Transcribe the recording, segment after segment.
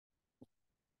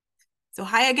So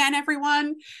hi again,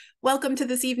 everyone. Welcome to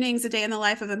this evening's A Day in the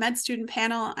Life of a Med Student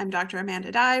panel. I'm Dr.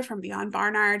 Amanda Dye from Beyond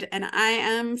Barnard, and I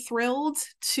am thrilled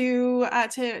to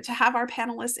have our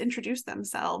panelists introduce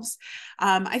themselves.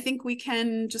 I think we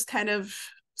can just kind of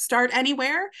start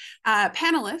anywhere.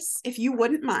 Panelists, if you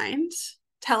wouldn't mind,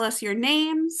 tell us your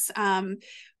names,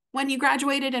 when you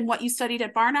graduated and what you studied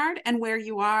at Barnard, and where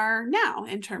you are now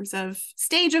in terms of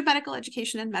stage of medical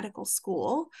education and medical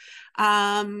school.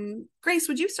 Grace,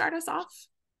 would you start us off?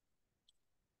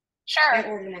 Sure.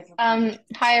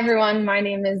 Hi, everyone. My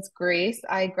name is Grace.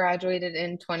 I graduated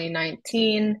in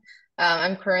 2019.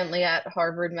 I'm currently at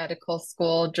Harvard Medical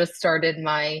School, just started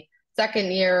my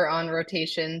second year on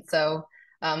rotation. So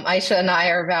Iasha and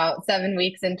I are about 7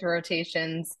 weeks into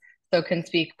rotations, so can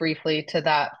speak briefly to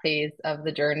that phase of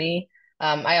the journey.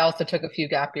 I also took a few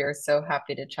gap years, so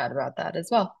happy to chat about that as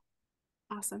well.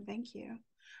 Awesome. Thank you.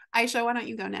 Iasha, why don't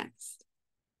you go next?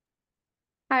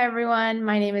 Hi, everyone.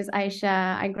 My name is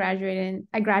Iasha. I graduated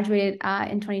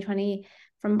in 2020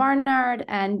 from Barnard.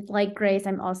 And like Grace,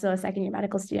 I'm also a second year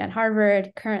medical student at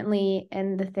Harvard, currently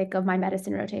in the thick of my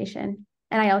medicine rotation.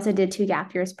 And I also did 2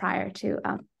 gap years prior to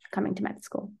coming to med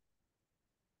school.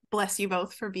 Bless you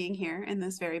both for being here in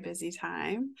this very busy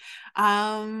time.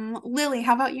 Lily,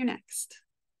 how about you next?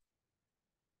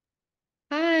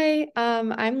 Hi,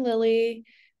 I'm Lily.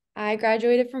 I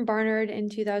graduated from Barnard in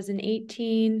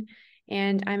 2018,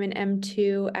 and I'm an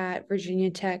M2 at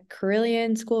Virginia Tech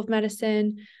Carilion School of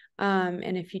Medicine.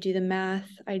 And if you do the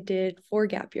math, I did 4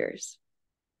 gap years.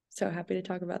 So happy to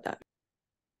talk about that.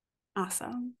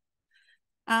 Awesome.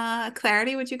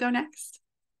 Clarity, would you go next?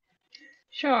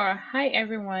 Sure. Hi,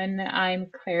 everyone. I'm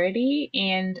Clarity,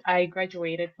 and I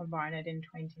graduated from Barnard in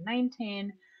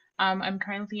 2019. I'm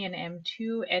currently an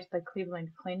M2 at the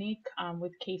Cleveland Clinic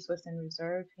with Case Western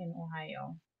Reserve in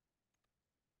Ohio.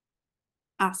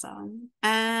 Awesome.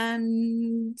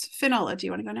 And Finola, do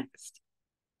you want to go next?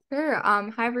 Sure.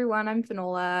 Hi, everyone. I'm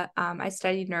Finola. I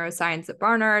studied neuroscience at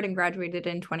Barnard and graduated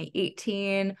in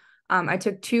 2018. I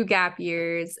took 2 gap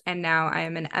years, and now I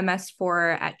am an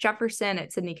MS4 at Jefferson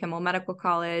at Sidney Kimmel Medical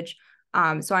College.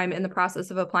 So I'm in the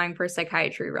process of applying for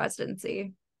psychiatry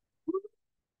residency.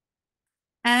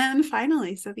 And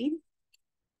finally, Sabine.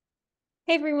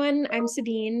 Hey, everyone. I'm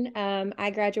Sabine. I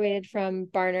graduated from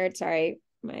Barnard. Sorry,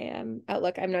 my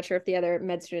Outlook. I'm not sure if the other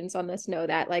med students on this know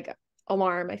that.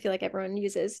 Alarm. I feel like everyone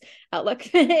uses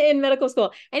Outlook in medical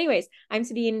school. Anyways, I'm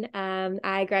Sabine.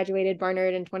 I graduated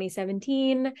Barnard in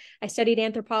 2017. I studied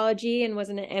anthropology and was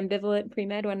an ambivalent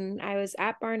pre-med when I was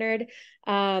at Barnard.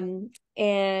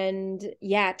 And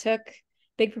yeah, took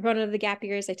big proponent of the gap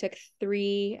years. I took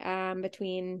 3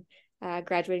 between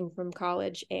graduating from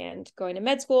college and going to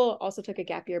med school. Also took a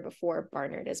gap year before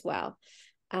Barnard as well.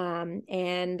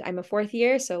 And I'm a 4th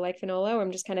year, so like Finola,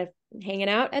 I'm just kind of hanging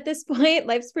out at this point.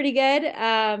 Life's pretty good.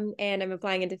 And I'm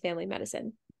applying into family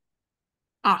medicine.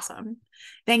 Awesome.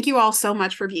 Thank you all so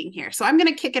much for being here. So I'm going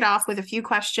to kick it off with a few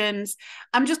questions.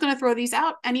 I'm just going to throw these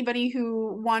out. Anybody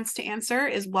who wants to answer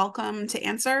is welcome to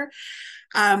answer.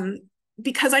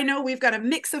 Because I know we've got a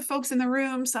mix of folks in the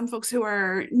room, some folks who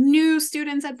are new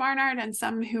students at Barnard and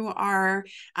some who are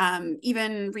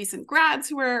even recent grads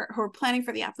who are planning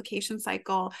for the application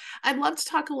cycle. I'd love to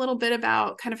talk a little bit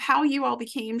about kind of how you all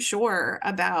became sure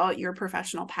about your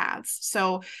professional paths.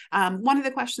 So one of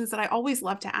the questions that I always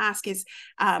love to ask is,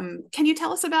 can you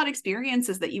tell us about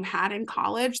experiences that you had in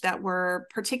college that were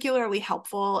particularly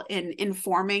helpful in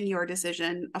informing your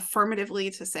decision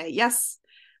affirmatively to say, yes,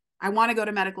 I want to go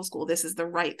to medical school. This is the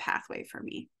right pathway for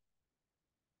me.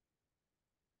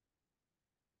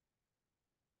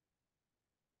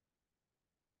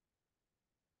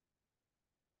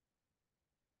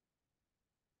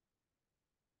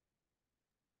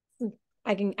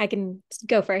 I can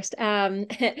go first.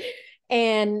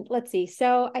 And let's see.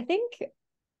 So I think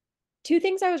 2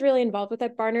 things I was really involved with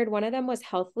at Barnard. One of them was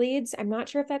health leads. I'm not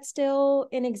sure if that's still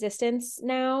in existence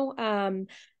now.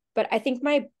 But I think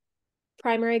my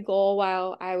primary goal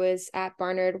while I was at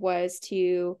Barnard was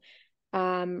to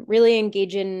really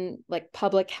engage in like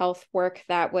public health work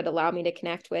that would allow me to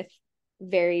connect with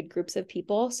varied groups of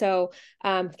people. So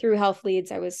through health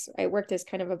leads, I worked as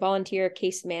kind of a volunteer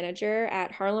case manager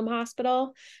at Harlem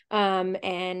Hospital,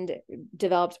 and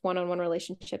developed one-on-one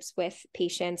relationships with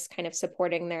patients, kind of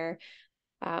supporting their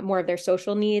more of their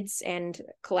social needs and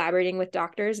collaborating with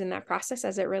doctors in that process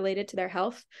as it related to their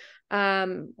health,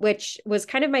 which was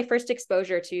kind of my first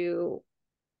exposure to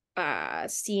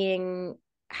seeing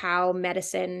how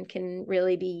medicine can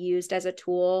really be used as a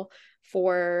tool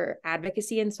for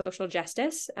advocacy and social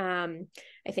justice. I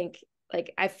think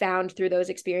like I found through those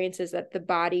experiences that the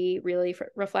body really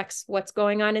reflects what's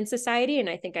going on in society. And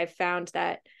I think I've found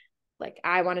that like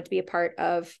I wanted to be a part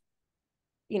of,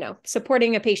 you know,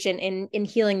 supporting a patient in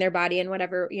healing their body and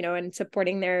whatever, you know, and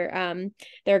supporting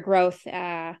their growth.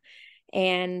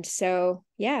 And so,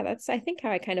 yeah, that's, I think,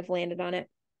 how I kind of landed on it.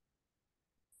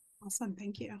 Awesome.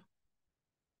 Thank you.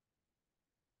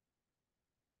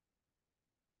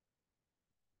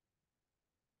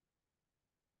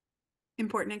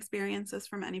 Important experiences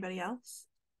from anybody else?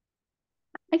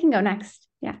 I can go next.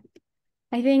 Yeah.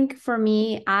 I think for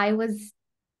me, I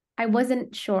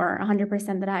wasn't sure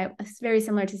 100% that I was very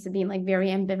similar to Sabine, like very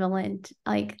ambivalent,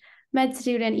 like med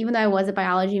student, even though I was a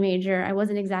biology major, I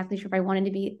wasn't exactly sure if I wanted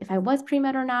to be, if I was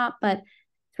pre-med or not, but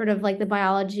sort of like the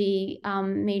biology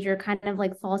major kind of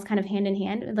like falls kind of hand in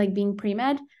hand with like being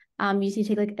pre-med. You need to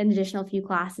take like an additional few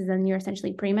classes and you're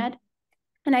essentially pre-med.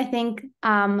 And I think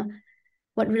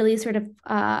what really sort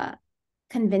of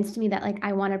convinced me that like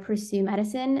I want to pursue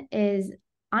medicine is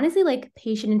honestly like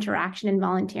patient interaction and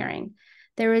volunteering.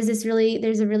 There's a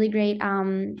really great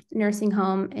nursing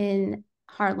home in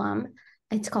Harlem.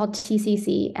 It's called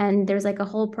TCC, and there's like a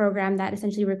whole program that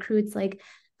essentially recruits like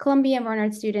Columbia and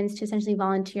Barnard students to essentially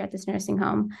volunteer at this nursing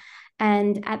home.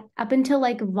 And up until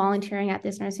like volunteering at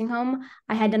this nursing home,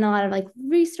 I had done a lot of like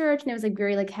research, and it was like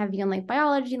very like heavy on like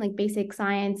biology and like basic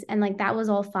science, and like that was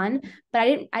all fun. But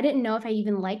I didn't know if I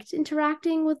even liked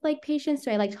interacting with like patients.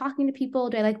 Do I like talking to people?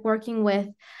 Do I like working with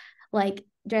like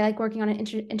do I like working on an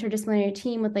interdisciplinary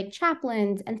team with like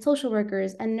chaplains and social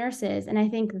workers and nurses? And I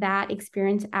think that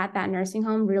experience at that nursing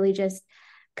home really just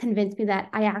convinced me that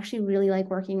I actually really like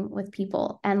working with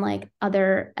people and like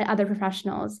other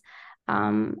professionals.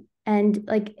 And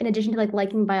like in addition to like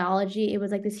liking biology, it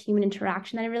was like this human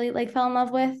interaction that I really like fell in love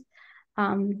with.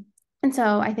 And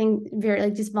so I think very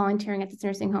like just volunteering at this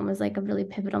nursing home was like a really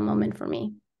pivotal moment for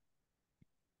me.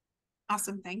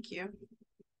 Awesome. Thank you.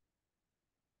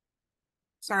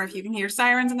 Sorry if you can hear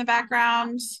sirens in the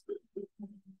background.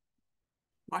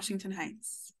 Washington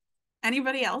Heights.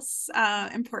 Anybody else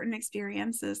important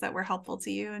experiences that were helpful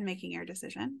to you in making your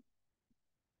decision?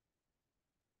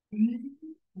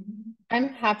 I'm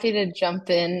happy to jump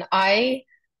in. I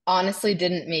honestly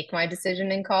didn't make my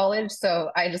decision in college, so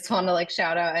I just want to like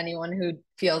shout out anyone who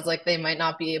feels like they might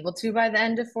not be able to by the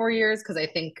end of 4 years, because I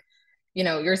think, you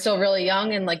know, you're still really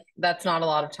young and like that's not a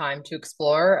lot of time to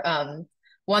explore.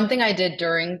 One thing I did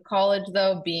during college,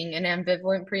 though, being an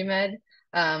ambivalent pre-med,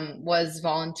 was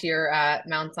volunteer at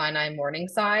Mount Sinai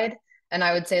Morningside. And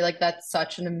I would say like that's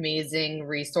such an amazing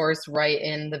resource right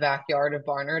in the backyard of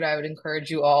Barnard. I would encourage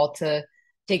you all to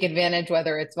take advantage,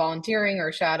 whether it's volunteering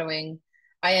or shadowing.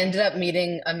 I ended up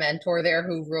meeting a mentor there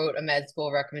who wrote a med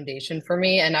school recommendation for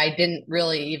me, and I didn't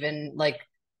really even like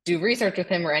do research with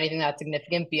him or anything that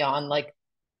significant beyond like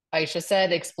Iasha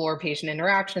said, explore patient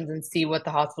interactions and see what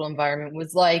the hospital environment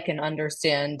was like and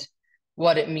understand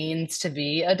what it means to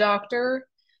be a doctor.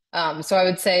 So I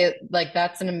would say like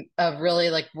that's a really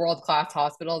like world-class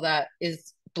hospital that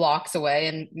is blocks away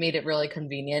and made it really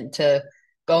convenient to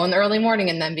go in the early morning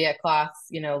and then be at class,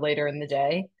 you know, later in the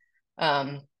day.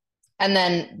 And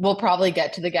then we'll probably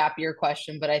get to the gap year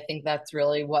question, but I think that's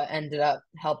really what ended up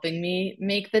helping me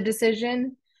make the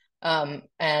decision.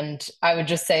 And I would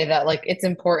just say that like it's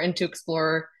important to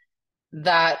explore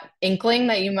that inkling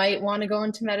that you might want to go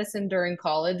into medicine during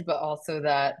college, but also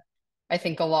that I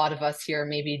think a lot of us here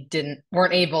maybe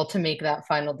weren't able to make that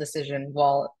final decision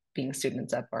while being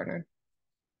students at Barnard.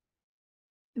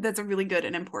 That's a really good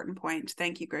and important point.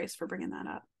 Thank you, Grace, for bringing that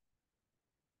up.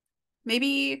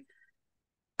 Maybe,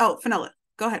 Finola,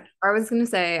 go ahead. I was going to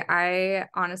say, I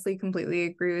honestly completely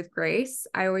agree with Grace.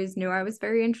 I always knew I was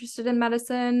very interested in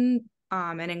medicine.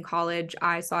 And in college,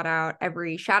 I sought out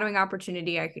every shadowing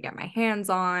opportunity I could get my hands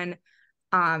on,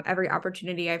 every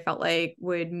opportunity I felt like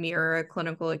would mirror a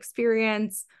clinical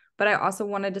experience. But I also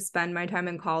wanted to spend my time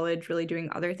in college really doing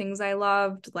other things I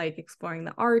loved, like exploring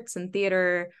the arts and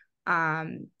theater,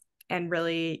 and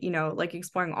really, you know, like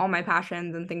exploring all my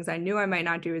passions and things I knew I might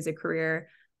not do as a career.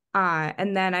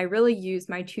 And then I really used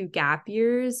my 2 gap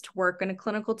years to work in a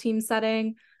clinical team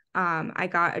setting. I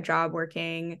got a job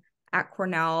working at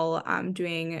Cornell,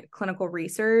 doing clinical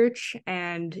research.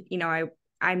 And, you know,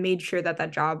 I made sure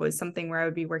that job was something where I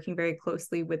would be working very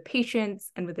closely with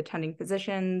patients and with attending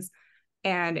physicians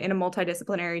and in a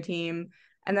multidisciplinary team.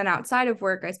 And then outside of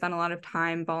work, I spent a lot of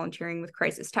time volunteering with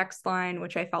Crisis Text Line,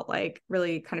 which I felt like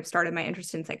really kind of started my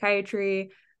interest in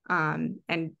psychiatry, and,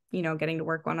 you know, getting to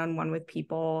work one-on-one with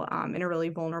people in a really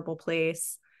vulnerable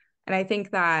place. And I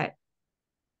think that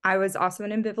I was also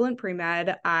an ambivalent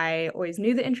pre-med. I always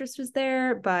knew the interest was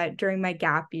there, but during my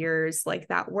gap years, like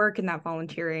that work and that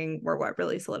volunteering were what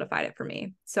really solidified it for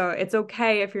me. So it's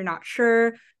okay if you're not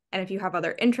sure. And if you have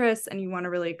other interests and you want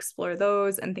to really explore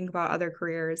those and think about other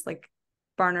careers, like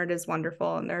Barnard is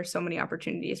wonderful and there are so many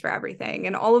opportunities for everything.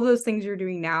 And all of those things you're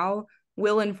doing now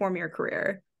will inform your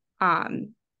career.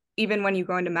 Even when you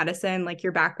go into medicine, like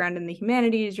your background in the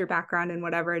humanities, your background in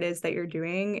whatever it is that you're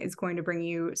doing is going to bring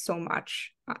you so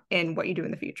much in what you do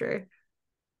in the future.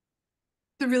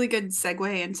 It's a really good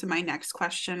segue into my next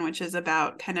question, which is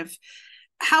about kind of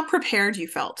how prepared you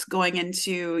felt going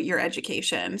into your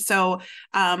education. So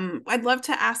I'd love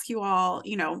to ask you all,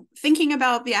 thinking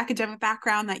about the academic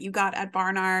background that you got at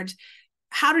Barnard,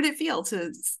 how did it feel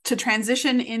to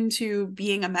transition into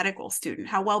being a medical student?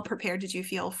 How well prepared did you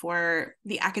feel for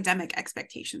the academic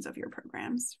expectations of your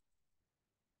programs?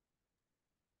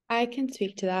 I can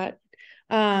speak to that.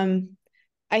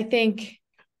 I think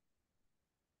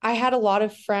I had a lot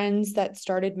of friends that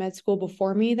started med school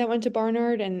before me that went to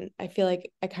Barnard, and I feel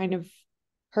like I kind of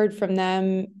heard from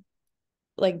them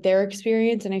like their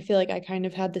experience, and I feel like I kind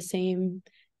of had the same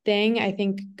thing. I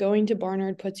think going to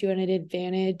Barnard puts you at an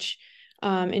advantage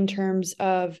in terms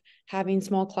of having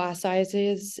small class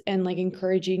sizes and like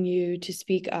encouraging you to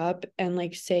speak up and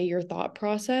like say your thought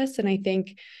process. And I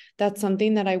think that's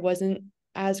something that I wasn't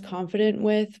as confident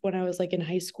with when I was like in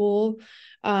high school.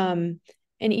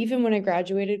 And even when I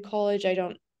graduated college, I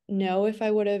don't know if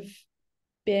I would have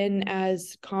been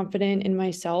as confident in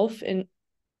myself. And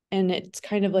it's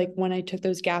kind of like when I took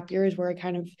those gap years where I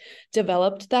kind of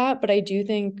developed that. But I do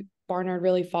think Barnard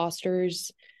really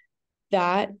fosters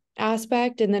that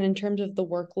aspect. And then in terms of the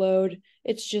workload,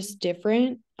 it's just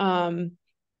different.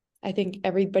 I think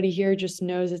everybody here just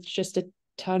knows it's just a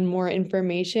ton more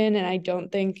information. And I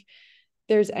don't think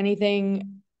there's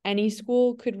anything any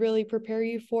school could really prepare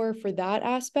you for that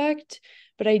aspect.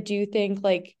 But I do think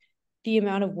like the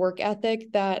amount of work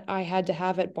ethic that I had to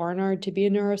have at Barnard to be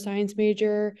a neuroscience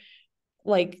major,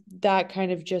 like that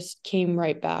kind of just came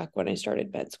right back when I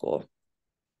started med school.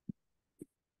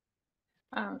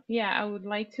 Yeah, I would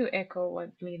like to echo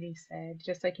what Lily said,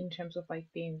 just like in terms of like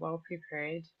being well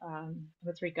prepared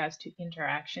with regards to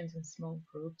interactions in small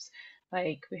groups.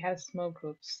 Like we have small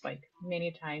groups like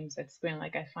many times. That's when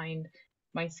like I find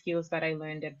my skills that I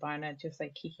learned at Barnard just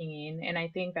like kicking in. And I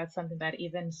think that's something that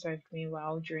even served me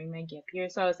well during my gap year.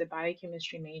 So I was a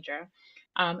biochemistry major.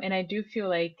 And I do feel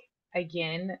like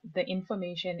again, the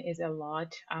information is a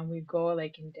lot. We go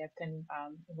like in depth and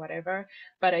whatever,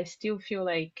 but I still feel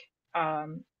like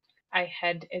I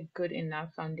had a good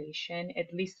enough foundation,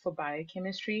 at least for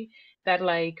biochemistry, that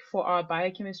like for our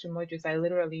biochemistry modules, I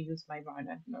literally use my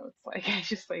Barnard notes. Like I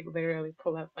just like literally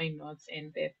pull up my notes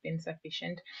and they've been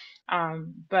sufficient.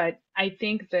 But I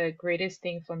think the greatest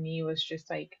thing for me was just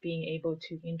like being able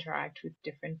to interact with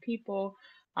different people,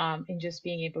 and just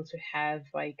being able to have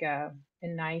like a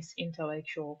nice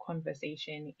intellectual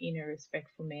conversation in a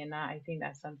respectful manner. I think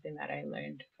that's something that I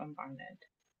learned from Barnard.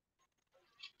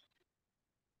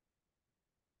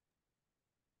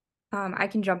 I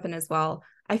can jump in as well.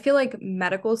 I feel like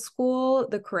medical school,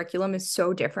 the curriculum is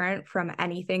so different from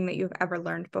anything that you've ever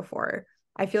learned before.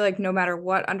 I feel like no matter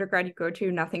what undergrad you go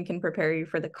to, nothing can prepare you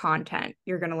for the content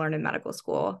you're going to learn in medical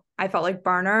school. I felt like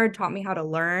Barnard taught me how to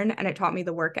learn, and it taught me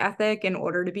the work ethic in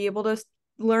order to be able to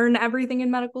learn everything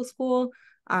in medical school.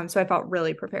 So I felt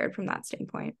really prepared from that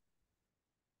standpoint.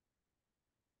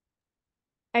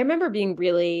 I remember being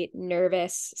really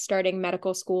nervous starting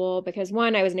medical school because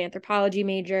one, I was an anthropology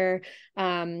major,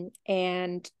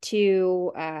 and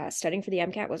two, studying for the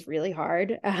MCAT was really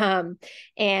hard. And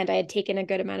I had taken a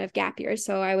good amount of gap years.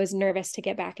 So I was nervous to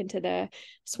get back into the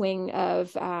swing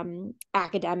of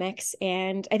academics.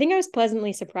 And I think I was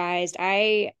pleasantly surprised.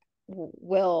 I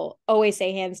will always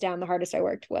say hands down the hardest I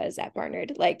worked was at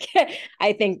Barnard. Like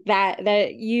I think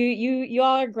that you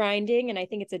all are grinding, and I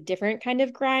think it's a different kind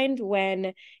of grind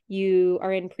when you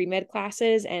are in pre-med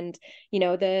classes, and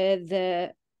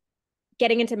the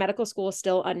getting into medical school is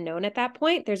still unknown at that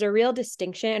point. There's a real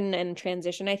distinction and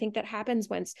transition I think that happens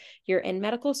once you're in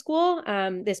medical school.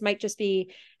 This might just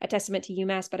be a testament to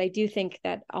UMass, but I do think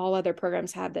that all other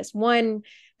programs have this. One,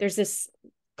 there's this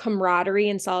camaraderie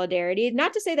and solidarity.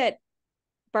 Not to say that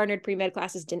Barnard pre-med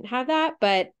classes didn't have that,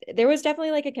 but there was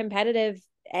definitely like a competitive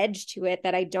edge to it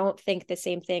that I don't think the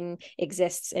same thing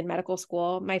exists in medical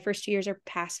school. My first 2 years are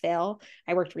pass fail.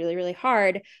 I worked really, really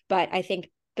hard, but I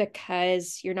think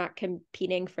because you're not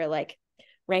competing for like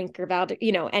rank or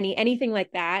anything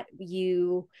like that,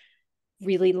 you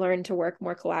really learn to work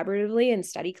more collaboratively and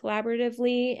study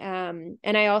collaboratively.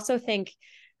 And I also think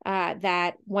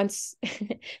that once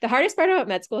the hardest part about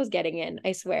med school is getting in,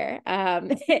 I swear.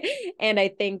 And I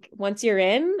think once you're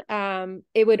in,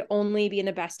 it would only be in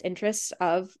the best interest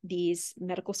of these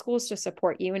medical schools to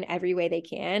support you in every way they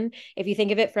can. If you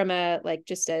think of it from a like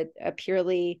just a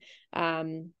purely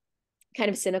kind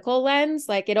of cynical lens,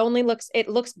 like it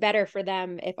looks better for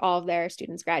them if all of their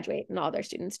students graduate and all their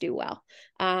students do well.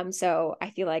 So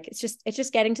I feel like it's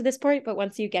just getting to this point, but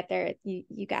once you get there,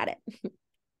 you got it.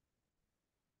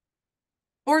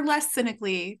 Or less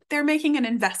cynically, they're making an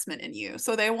investment in you,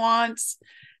 so they want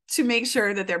to make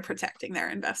sure that they're protecting their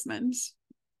investment.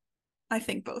 I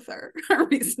think both are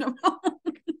reasonable.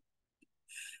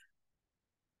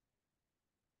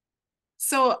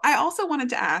 So I also wanted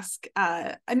to ask,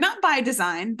 not by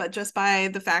design, but just by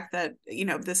the fact that,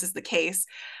 this is the case,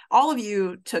 all of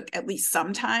you took at least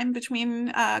some time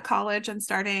between college and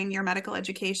starting your medical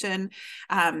education.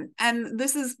 And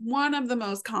this is one of the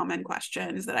most common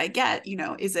questions that I get,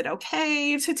 is it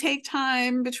okay to take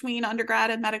time between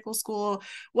undergrad and medical school?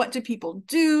 What do people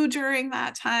do during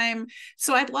that time?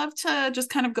 So I'd love to just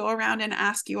kind of go around and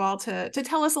ask you all to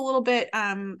tell us a little bit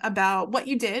about what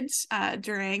you did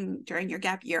during your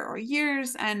gap year or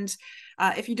years. And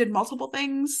if you did multiple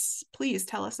things, please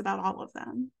tell us about all of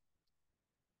them.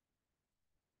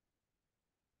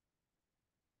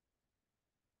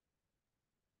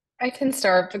 I can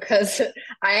start because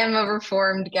I am a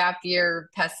reformed gap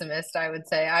year pessimist, I would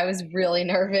say. I was really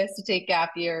nervous to take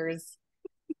gap years,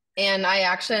 and I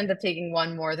actually ended up taking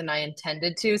one more than I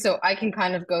intended to. So I can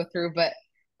kind of go through, but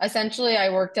essentially,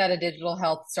 I worked at a digital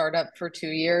health startup for 2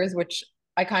 years, which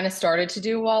I kind of started to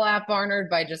do while at Barnard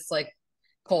by just like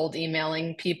cold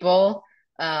emailing people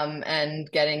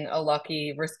and getting a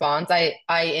lucky response.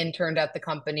 I interned at the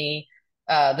company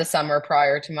the summer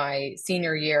prior to my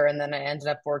senior year, and then I ended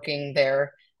up working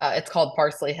there. It's called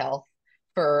Parsley Health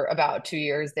for about 2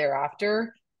 years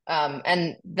thereafter.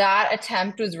 And that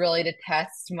attempt was really to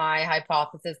test my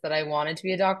hypothesis that I wanted to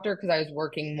be a doctor because I was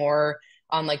working more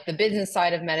on like the business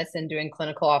side of medicine, doing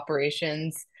clinical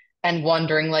operations and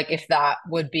wondering like if that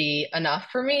would be enough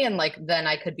for me and like then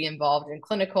I could be involved in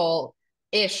clinical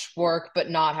ish work but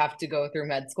not have to go through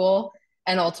med school.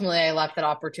 And ultimately I left that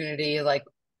opportunity like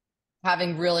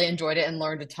having really enjoyed it and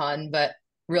learned a ton, but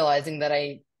realizing that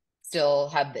I still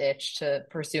had the itch to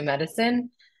pursue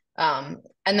medicine. And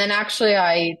then actually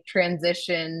I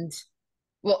transitioned.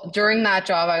 Well, during that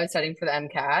job, I was studying for the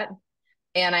MCAT,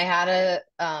 and I had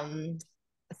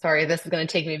sorry, this is going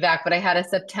to take me back, but I had a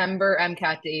September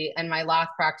MCAT date, and my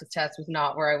last practice test was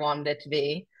not where I wanted it to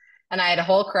be. And I had a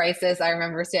whole crisis. I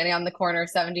remember standing on the corner of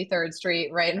 73rd Street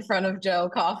right in front of Joe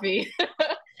Coffee,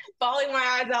 bawling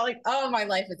my eyes out like, oh, my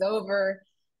life is over.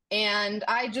 And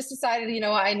I just decided,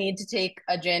 I need to take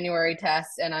a January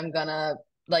test and I'm gonna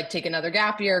like take another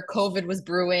gap year. COVID was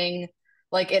brewing.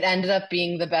 Like it ended up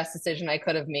being the best decision I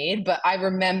could have made. But I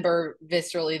remember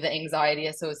viscerally the anxiety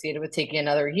associated with taking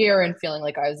another year and feeling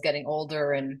like I was getting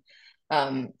older. And,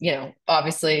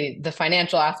 obviously the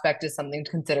financial aspect is something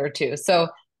to consider too. So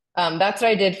that's what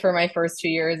I did for my first 2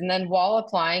 years. And then while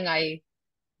applying, I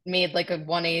made like a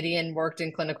 180 and worked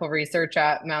in clinical research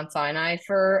at Mount Sinai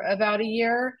for about a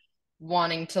year,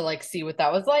 wanting to like see what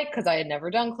that was like because I had never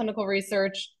done clinical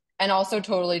research, and also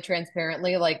totally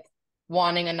transparently like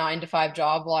wanting a 9 to 5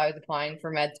 job while I was applying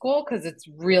for med school because it's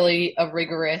really a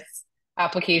rigorous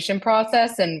application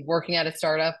process, and working at a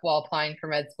startup while applying for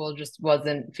med school just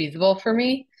wasn't feasible for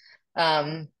me.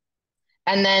 And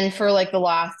then for like the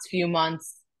last few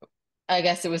months, I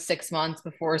guess it was 6 months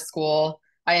before school,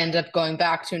 I ended up going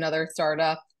back to another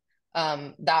startup.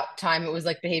 That time it was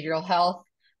like behavioral health,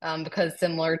 because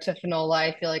similar to Finola,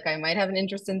 I feel like I might have an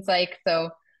interest in psych. So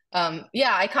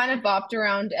yeah, I kind of bopped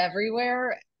around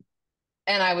everywhere.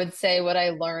 And I would say what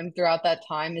I learned throughout that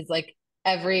time is like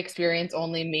every experience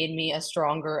only made me a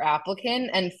stronger applicant.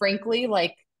 And frankly,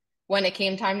 like when it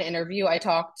came time to interview, I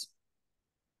talked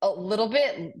a little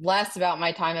bit less about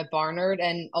my time at Barnard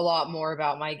and a lot more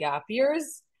about my gap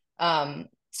years.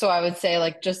 So I would say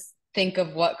like just think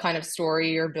of what kind of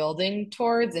story you're building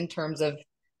towards in terms of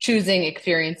choosing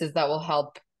experiences that will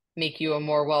help make you a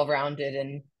more well-rounded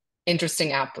and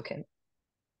interesting applicant.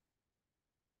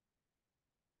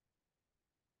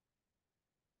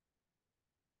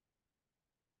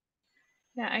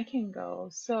 Yeah, I can go.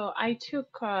 So I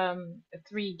took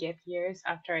 3 gap years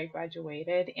after I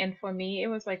graduated, and for me, it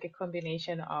was like a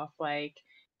combination of like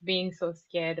being so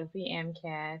scared of the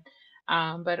MCAT,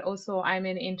 but also I'm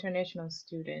an international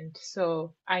student,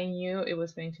 so I knew it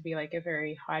was going to be like a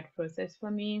very hard process for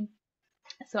me.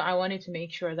 So I wanted to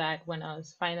make sure that when I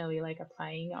was finally like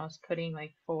applying, I was putting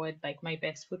like forward like my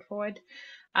best foot forward.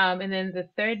 And then the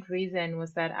third reason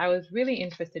was that I was really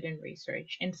interested in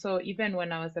research. And so even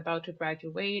when I was about to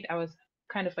graduate, I was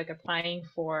kind of like applying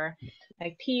for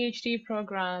like PhD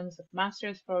programs,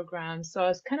 master's programs. So I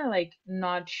was kind of like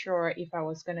not sure if I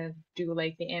was going to do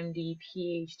like the MD,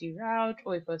 PhD route,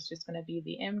 or if it was just going to be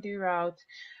the MD route.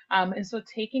 And so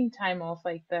taking time off,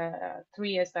 like the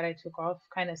 3 years that I took off,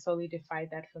 kind of solidified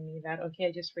that for me that, okay,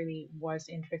 I just really was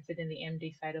interested in the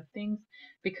MD side of things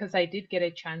because I did get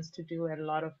a chance to do a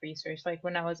lot of research. Like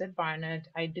when I was at Barnard,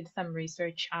 I did some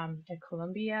research at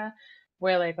Columbia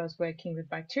where like I was working with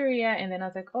bacteria, and then I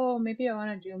was like, oh, maybe I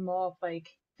want to do more of like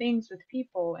things with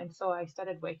people. And so I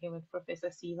started working with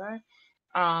Professor Seaver,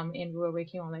 and we were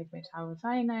working on like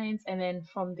metallocyanides. And then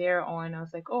from there on, I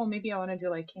was like, oh, maybe I want to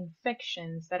do like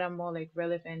infections that are more like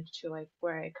relevant to like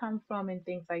where I come from and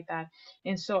things like that.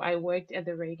 And so I worked at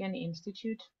the Reagan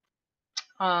Institute,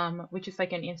 which is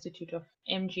like an institute of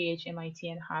MGH, MIT,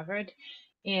 and Harvard.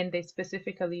 And they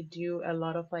specifically do a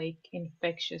lot of like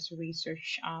infectious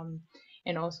research,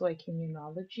 and also like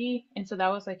immunology. And so that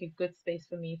was like a good space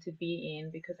for me to be in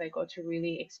because I got to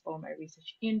really explore my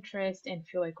research interest and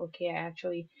feel like, okay, I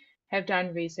actually have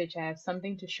done research, I have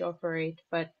something to show for it,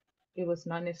 but it was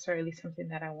not necessarily something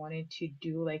that I wanted to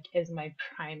do like as my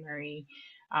primary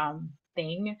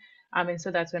thing. And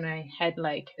so that's when I had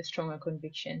like a stronger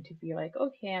conviction to be like,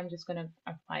 okay, I'm just gonna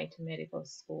apply to medical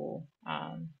school.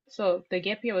 So the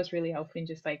gap year was really helpful in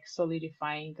just like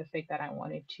solidifying the fact that I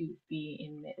wanted to be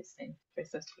in medicine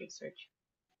versus research.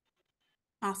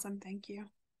 Awesome. Thank you.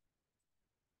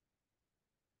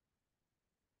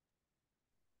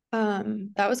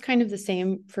 That was kind of the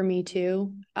same for me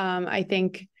too. I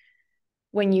think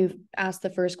when you asked the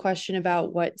first question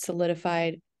about what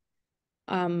solidified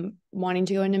wanting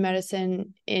to go into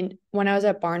medicine, when I was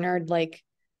at Barnard, like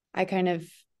I kind of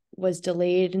was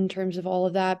delayed in terms of all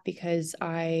of that because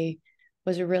I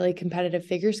was a really competitive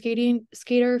figure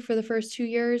skater for the first 2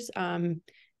 years. And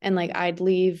like I'd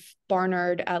leave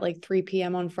Barnard at like 3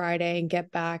 p.m. on Friday and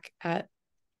get back at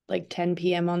like 10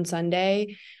 p.m. on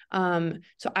Sunday.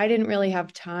 So I didn't really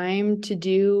have time to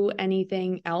do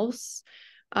anything else.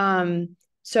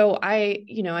 So I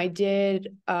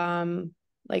did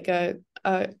like a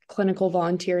clinical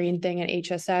volunteering thing at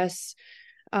HSS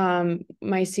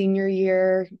my senior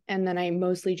year, and then I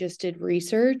mostly just did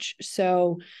research.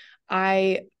 So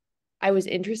I was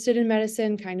interested in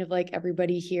medicine, kind of like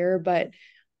everybody here, but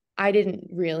I didn't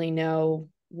really know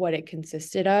what it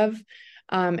consisted of.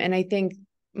 And I think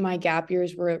my gap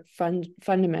years were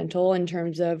fundamental in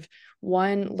terms of,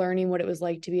 one, learning what it was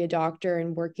like to be a doctor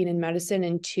and working in medicine,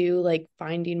 and two, like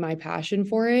finding my passion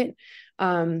for it.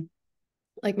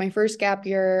 Like my first gap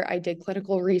year, I did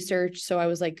clinical research, so I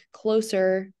was like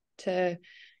closer to,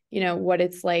 what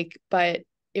it's like, but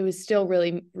it was still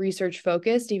really research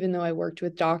focused. Even though I worked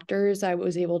with doctors, I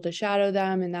was able to shadow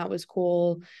them, and that was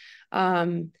cool.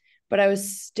 But I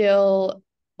was still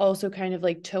also kind of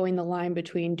like towing the line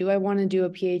between, do I want to do a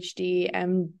PhD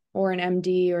or an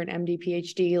MD or an MD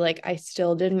PhD? Like I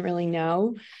still didn't really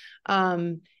know.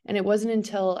 And it wasn't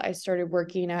until I started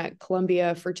working at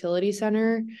Columbia Fertility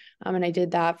Center, and I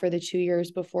did that for the 2 years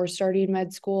before starting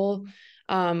med school,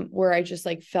 where I just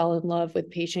like fell in love with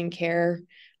patient care,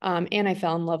 and I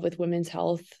fell in love with women's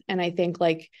health. And I think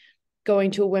like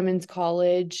going to a women's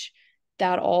college,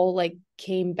 that all like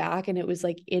came back, and it was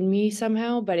like in me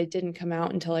somehow, but it didn't come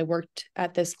out until I worked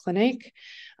at this clinic.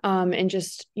 And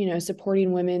just,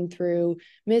 supporting women through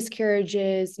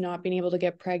miscarriages, not being able to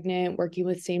get pregnant, working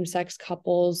with same-sex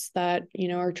couples that,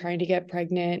 are trying to get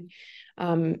pregnant,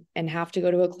 and have to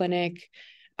go to a clinic.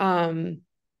 And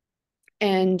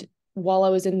while I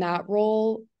was in that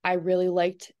role, I really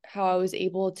liked how I was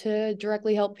able to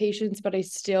directly help patients, but I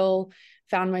still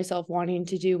found myself wanting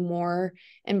to do more.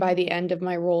 And by the end of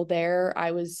my role there,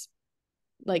 I was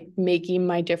like making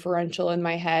my differential in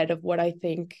my head of what I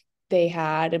think they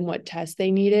had and what tests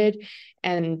they needed.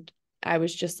 And I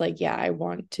was just like, yeah, I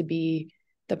want to be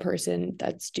the person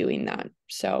that's doing that.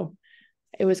 So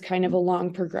it was kind of a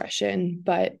long progression,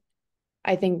 but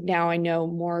I think now I know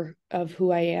more of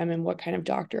who I am and what kind of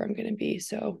doctor I'm going to be.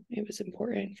 So it was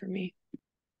important for me.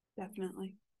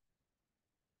 Definitely.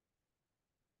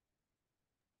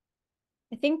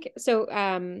 I think so.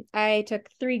 I took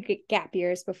 3 gap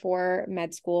years before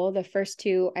med school. The first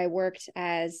 2, I worked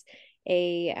as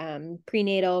a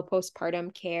prenatal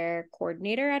postpartum care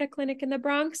coordinator at a clinic in the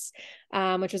Bronx,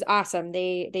 which was awesome.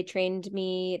 They trained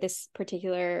me, this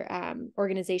particular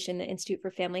organization, the Institute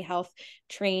for Family Health,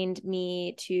 trained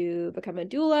me to become a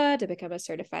doula, to become a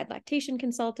certified lactation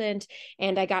consultant.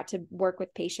 And I got to work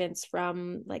with patients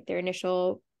from like their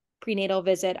initial prenatal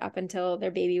visit up until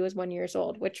their baby was 1 year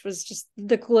old, which was just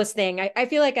the coolest thing. I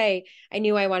feel like I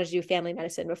knew I wanted to do family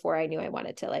medicine before I knew I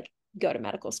wanted to like go to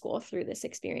medical school through this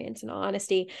experience, in all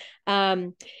honesty.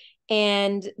 And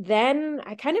then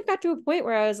I kind of got to a point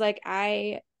where I was like,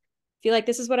 I feel like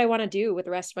this is what I want to do with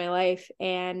the rest of my life.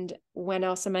 And when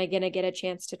else am I going to get a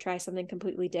chance to try something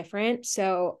completely different?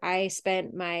 So I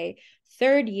spent my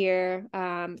third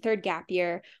gap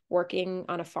year working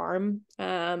on a farm,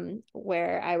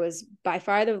 where I was by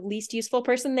far the least useful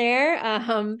person there.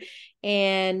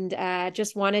 And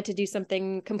just wanted to do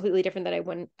something completely different that I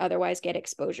wouldn't otherwise get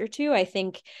exposure to. I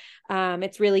think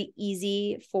it's really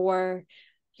easy for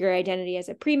your identity as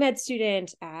a pre-med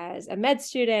student, as a med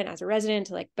student, as a resident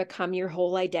to like become your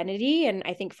whole identity. And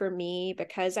I think for me,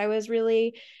 because I was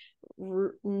really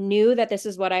knew that this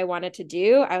is what I wanted to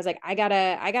do, I was like, I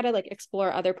gotta like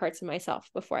explore other parts of myself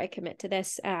before I commit to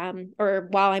this, or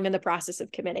while I'm in the process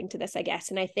of committing to this, I guess.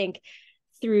 And I think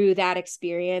through that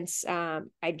experience, I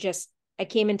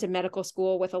came into medical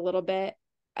school with a little bit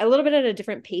at a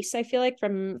different pace, I feel like,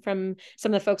 from some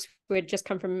of the folks who had just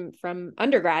come from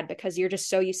undergrad, because you're just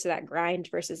so used to that grind,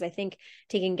 versus I think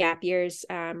taking gap years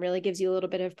really gives you a little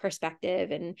bit of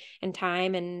perspective and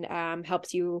time, and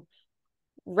helps you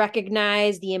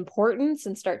recognize the importance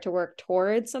and start to work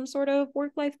towards some sort of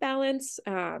work-life balance.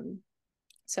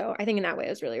 So I think in that way it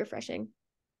was really refreshing.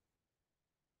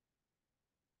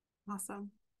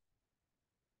 Awesome.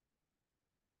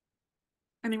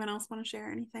 Anyone else want to share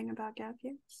anything about gap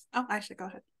years? Oh, Iasha, go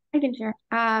ahead. I can share.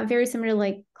 Very similar to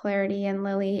like Clarity and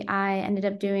Lily, I ended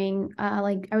up doing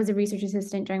I was a research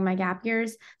assistant during my gap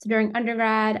years. So during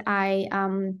undergrad, I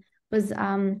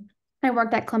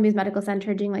worked at Columbia's Medical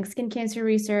Center doing like skin cancer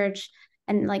research,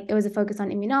 and like it was a focus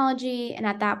on immunology. And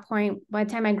at that point, by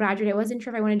the time I graduated, I wasn't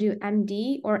sure if I want to do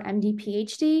MD or MD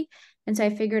PhD. And so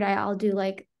I figured I'll do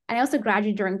like, and I also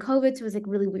graduated during COVID, so it was like a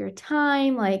really weird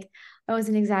time. Like I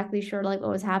wasn't exactly sure like what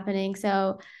was happening.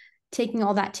 So taking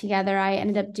all that together, I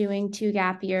ended up doing 2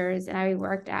 gap years, and I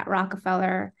worked at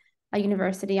Rockefeller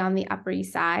University on the Upper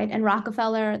East Side. And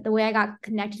Rockefeller, the way I got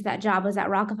connected to that job was that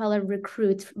Rockefeller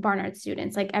recruits Barnard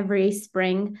students like every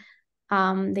spring.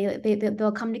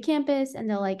 They'll come to campus and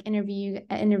they'll like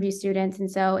interview students.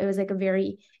 And so it was like a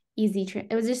very easy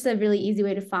it was just a really easy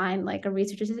way to find like a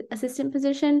research assistant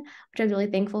position, which I was really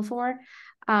thankful for.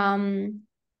 And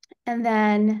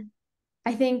then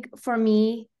I think for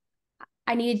me,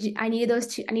 I needed those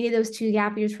 2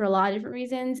 gap years for a lot of different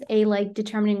reasons. Like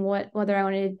determining whether I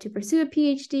wanted to pursue a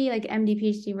PhD, like MD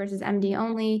PhD versus MD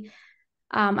only.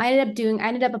 I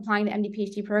ended up applying to MD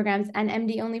PhD programs and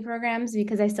MD only programs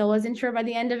because I still wasn't sure by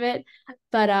the end of it.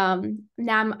 But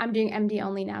now I'm doing MD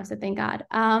only now, so thank God.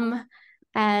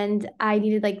 And I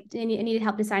needed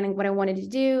help deciding what I wanted to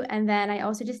do, and then I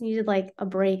also just needed like a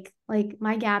break. Like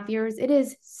my gap years, it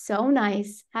is so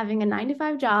nice having a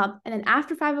 9-to-5 job, and then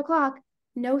after 5 o'clock,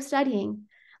 no studying.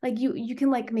 Like you can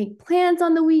like make plans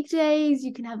on the weekdays,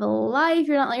 you can have a life.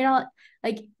 You're not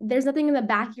like, there's nothing in the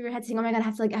back of your head saying, oh my God, I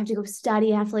have to go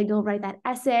study, I have to like go write that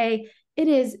essay. It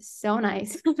is so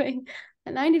nice having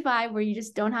a 9-to-5 where you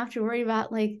just don't have to worry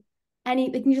about like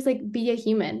you can just like be a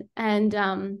human. And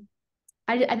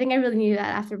I think I really needed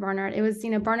that after Barnard. It was,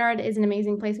 Barnard is an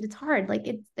amazing place, but it's hard. Like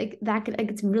it's like that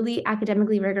it's really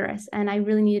academically rigorous. And I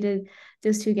really needed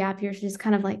those 2 gap years to just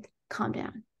kind of like calm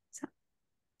down. So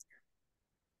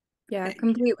yeah,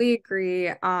 completely agree.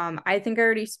 I think I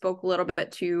already spoke a little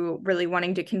bit to really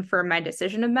wanting to confirm my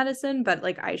decision of medicine, but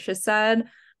like Iasha said,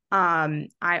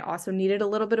 I also needed a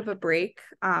little bit of a break.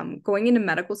 Going into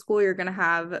medical school, you're going to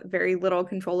have very little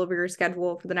control over your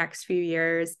schedule for the next few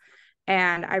years.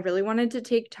 And I really wanted to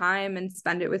take time and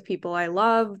spend it with people I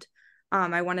loved.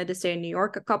 I wanted to stay in New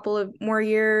York a couple of more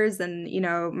years. And,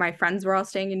 my friends were all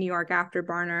staying in New York after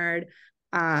Barnard.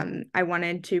 I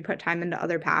wanted to put time into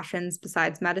other passions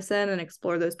besides medicine and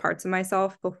explore those parts of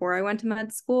myself before I went to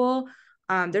med school.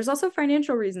 There's also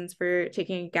financial reasons for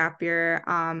taking a gap year.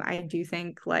 I do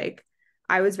think like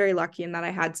I was very lucky in that I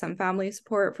had some family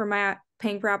support for my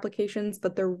paying for applications,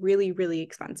 but they're really, really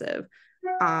expensive.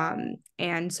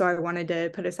 And so I wanted to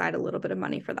put aside a little bit of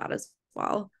money for that as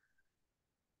well.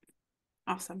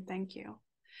 Awesome. Thank you.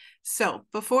 So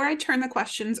before I turn the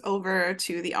questions over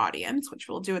to the audience, which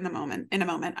we'll do in a moment,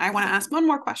 I want to ask one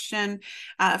more question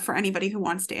for anybody who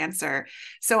wants to answer.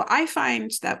 So I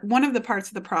find that one of the parts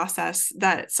of the process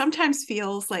that sometimes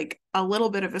feels like a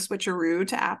little bit of a switcheroo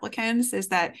to applicants is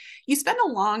that you spend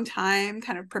a long time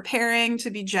kind of preparing to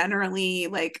be generally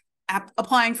like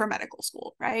applying for medical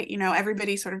school, right? You know,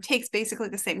 everybody sort of takes basically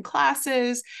the same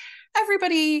classes.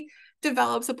 Everybody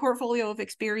develops a portfolio of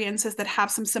experiences that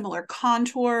have some similar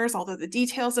contours, although the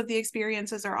details of the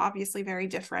experiences are obviously very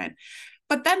different.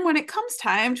 But then when it comes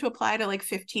time to apply to like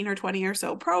 15 or 20 or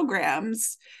so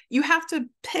programs, you have to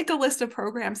pick a list of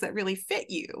programs that really fit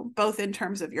you, both in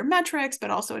terms of your metrics,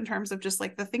 but also in terms of just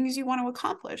like the things you want to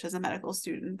accomplish as a medical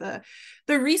student,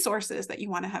 the resources that you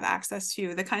want to have access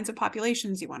to, the kinds of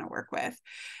populations you want to work with.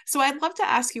 So I'd love to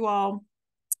ask you all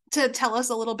to tell us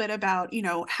a little bit about, you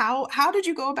know, how did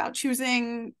you go about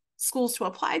choosing schools to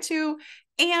apply to,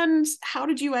 and how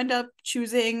did you end up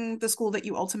choosing the school that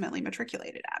you ultimately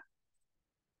matriculated at?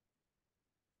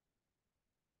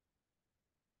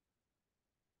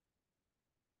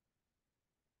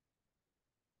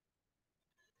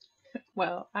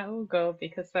 Well, I will go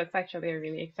because that's actually a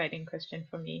really exciting question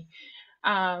for me.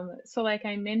 So like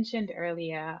I mentioned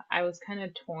earlier, I was kind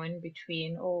of torn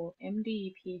between, oh,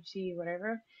 MD, PhD,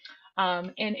 whatever.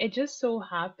 And it just so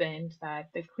happened that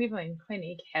the Cleveland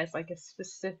Clinic has like a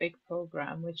specific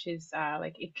program, which is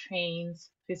like it trains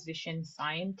physician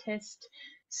scientists.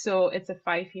 So it's a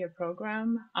 5-year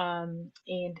program.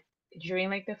 And during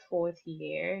like the 4th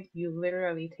year, you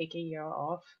literally take a year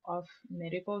off of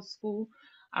medical school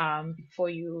before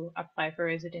you apply for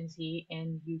residency,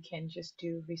 and you can just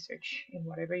do research in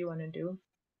whatever you want to do.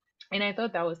 And I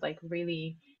thought that was like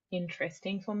really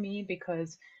interesting for me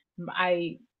because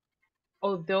I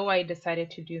although I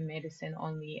decided to do medicine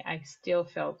only, I still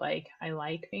felt like I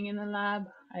like being in the lab.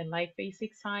 I like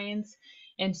basic science.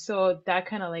 And so that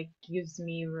kind of like gives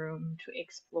me room to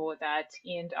explore that.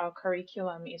 And our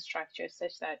curriculum is structured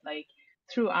such that like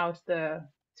throughout the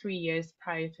 3 years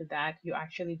prior to that, you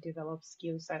actually develop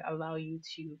skills that allow you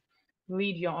to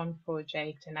lead your own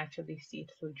project and actually see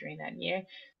it through during that year.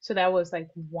 So that was like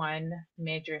one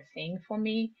major thing for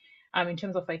me in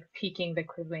terms of like picking the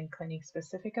Cleveland Clinic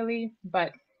specifically.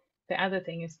 But the other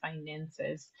thing is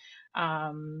finances.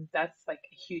 That's like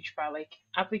a huge part, like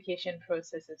application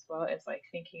process as well as like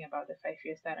thinking about the 5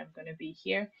 years that I'm going to be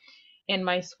here. And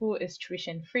my school is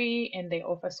tuition free and they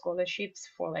offer scholarships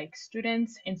for like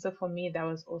students. And so for me, that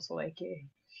was also like a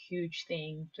huge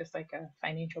thing, just like a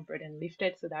financial burden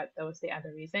lifted. So that was the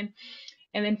other reason.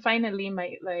 And then finally,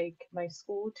 my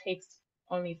school takes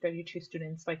only 32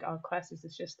 students. Like our classes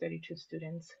is just 32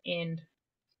 students, and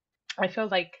I felt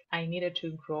like I needed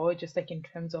to grow just like in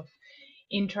terms of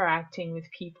interacting with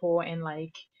people, and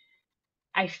like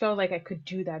I felt like I could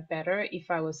do that better if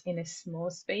I was in a small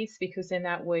space, because in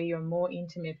that way you're more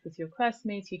intimate with your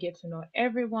classmates, you get to know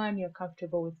everyone, you're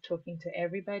comfortable with talking to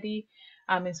everybody.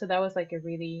 And so that was like a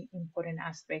really important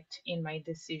aspect in my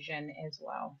decision as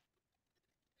well.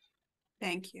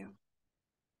 Thank you.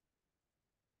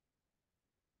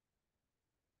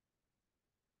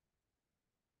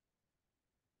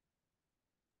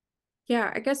 Yeah,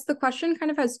 I guess the question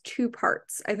kind of has two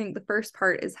parts. I think the first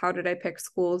part is how did I pick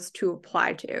schools to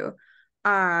apply to?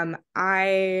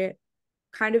 I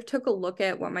kind of took a look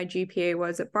at what my GPA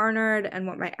was at Barnard and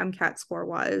what my MCAT score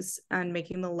was and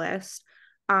making the list.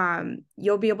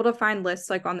 You'll be able to find lists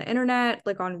like on the internet,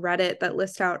 like on Reddit, that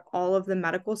list out all of the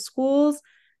medical schools,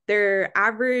 their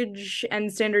average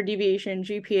and standard deviation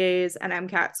GPAs and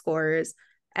MCAT scores.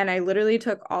 And I literally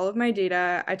took all of my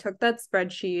data. I took that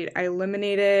spreadsheet. I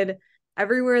eliminated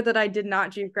everywhere that I did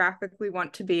not geographically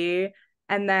want to be.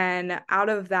 And then out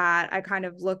of that, I kind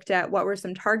of looked at what were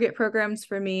some target programs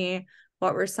for me,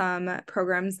 what were some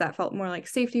programs that felt more like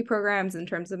safety programs in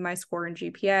terms of my score and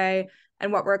GPA,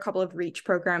 and what were a couple of reach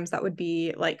programs that would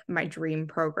be like my dream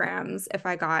programs if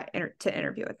I got to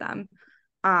interview with them.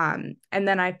 And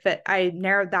then I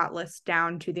narrowed that list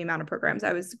down to the amount of programs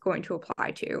I was going to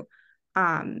apply to.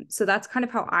 So that's kind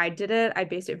of how I did it. I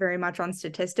based it very much on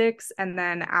statistics. And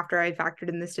then after I factored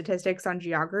in the statistics on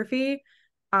geography,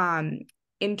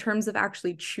 in terms of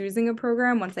actually choosing a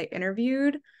program, once I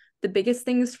interviewed, the biggest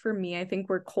things for me, I think,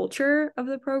 were culture of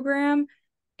the program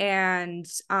and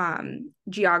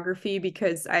geography,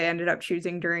 because I ended up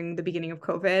choosing during the beginning of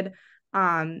COVID.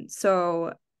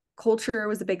 So culture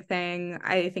was a big thing.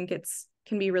 I think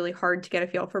can be really hard to get a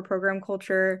feel for program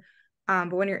culture.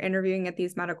 But when you're interviewing at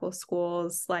these medical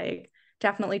schools, like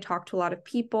definitely talk to a lot of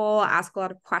people, ask a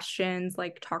lot of questions,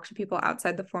 like talk to people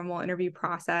outside the formal interview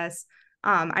process.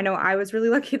 I know I was really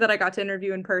lucky that I got to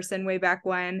interview in person way back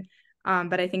when.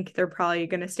 but I think they're probably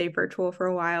going to stay virtual for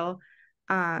a while.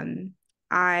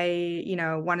 I,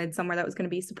 wanted somewhere that was going to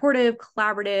be supportive,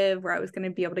 collaborative, where I was going to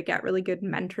be able to get really good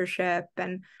mentorship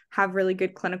and have really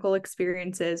good clinical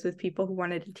experiences with people who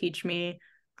wanted to teach me.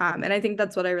 And I think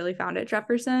that's what I really found at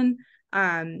Jefferson.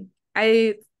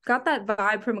 I got that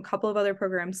vibe from a couple of other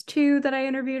programs too that I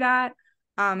interviewed at.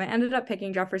 I ended up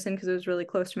picking Jefferson because it was really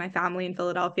close to my family in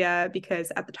Philadelphia,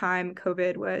 because at the time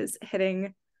COVID was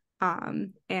hitting,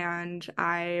 and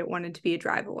I wanted to be a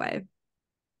drive away.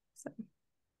 So.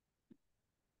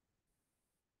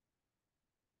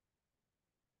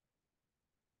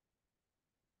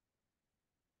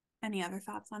 Any other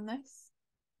thoughts on this?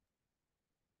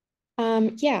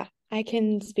 Yeah, I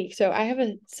can speak. So I have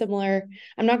a similar,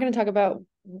 I'm not going to talk about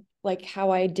like how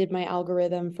I did my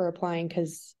algorithm for applying,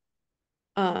 because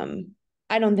I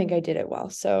don't think I did it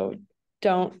well. So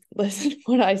don't listen to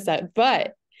what I said.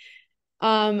 But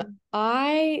when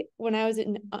I was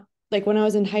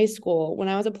in high school, when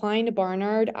I was applying to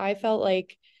Barnard, I felt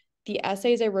like the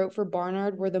essays I wrote for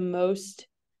Barnard were the most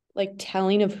like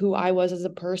telling of who I was as a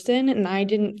person. And I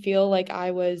didn't feel like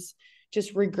I was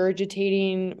just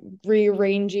regurgitating,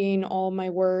 rearranging all my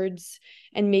words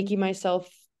and making myself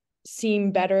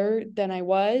seem better than I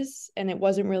was. And it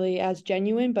wasn't really as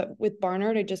genuine. But with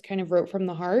Barnard, I just kind of wrote from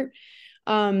the heart.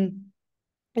 And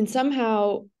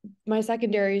somehow my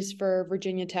secondaries for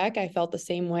Virginia Tech, I felt the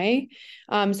same way.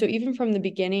 So even from the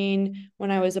beginning,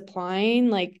 when I was applying,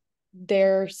 like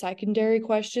their secondary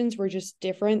questions were just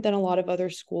different than a lot of other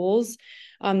schools.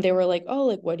 They were like, oh,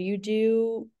 like, what do you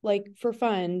do like for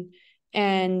fun?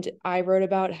 And I wrote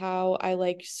about how I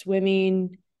like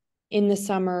swimming in the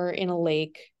summer in a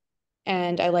lake,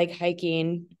 and I like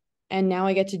hiking. And now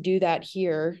I get to do that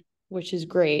here, which is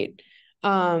great.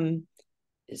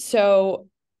 So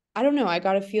I don't know, I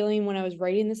got a feeling when I was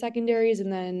writing the secondaries,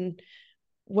 and then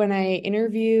when I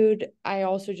interviewed, I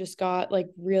also just got like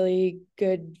really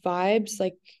good vibes.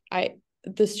 Like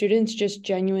the students just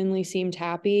genuinely seemed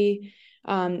happy.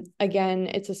 Again,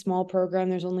 it's a small program.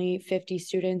 There's only 50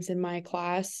 students in my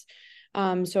class.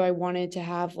 So I wanted to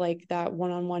have like that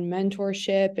one-on-one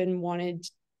mentorship, and wanted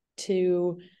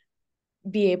to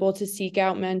be able to seek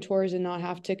out mentors and not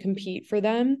have to compete for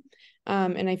them.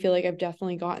 And I feel like I've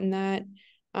definitely gotten that.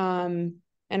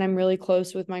 And I'm really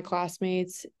close with my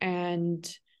classmates, and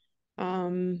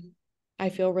I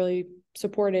feel really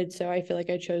supported. So I feel like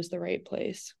I chose the right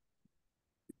place.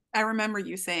 I remember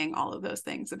you saying all of those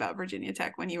things about Virginia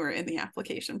Tech when you were in the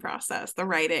application process, the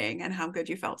writing, and how good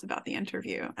you felt about the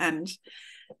interview. And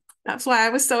that's why I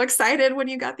was so excited when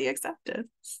you got the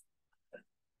acceptance.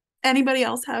 Anybody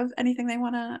else have anything they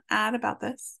want to add about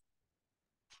this?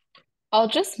 I'll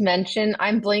just mention,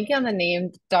 I'm blanking on the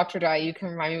name, Dr. Dye, you can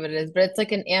remind me what it is, but it's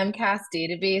like an AMCAS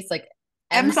database, like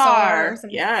MSAR or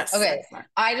something. Yes. Okay. MSAR.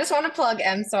 I just want to plug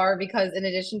MSAR because in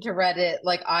addition to Reddit,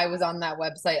 like I was on that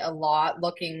website a lot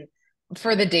looking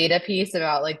for the data piece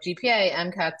about like GPA,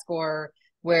 MCAT score,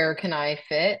 where can I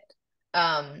fit?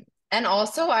 And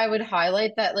also I would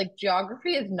highlight that like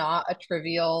geography is not a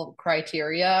trivial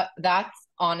criteria. That's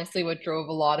honestly what drove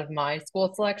a lot of my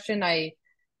school selection. I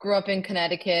grew up in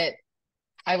Connecticut.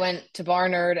 I went to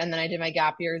Barnard, and then I did my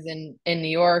gap years in New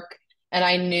York. And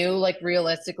I knew like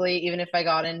realistically, even if I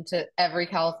got into every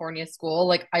California school,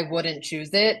 like I wouldn't choose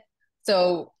it.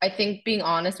 So I think being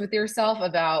honest with yourself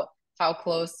about how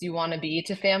close you want to be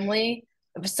to family.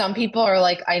 Some people are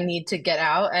like, I need to get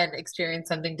out and experience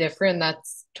something different.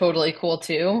 That's totally cool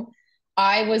too.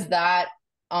 I was that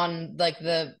on like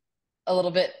a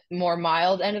little bit more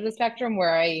mild end of the spectrum,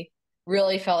 where I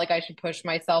really felt like I should push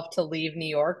myself to leave New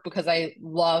York because I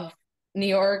love New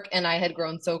York and I had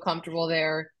grown so comfortable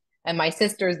there, and my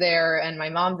sister's there, and my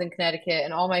mom's in Connecticut,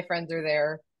 and all my friends are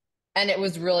there. And it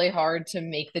was really hard to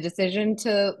make the decision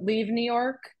to leave New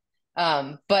York.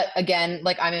 But again,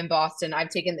 like I'm in Boston, I've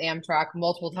taken the Amtrak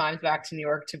multiple times back to New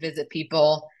York to visit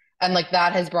people. And like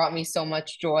that has brought me so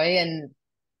much joy and,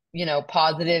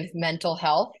 positive mental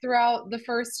health throughout the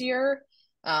first year.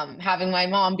 Having my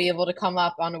mom be able to come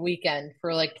up on a weekend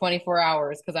for like 24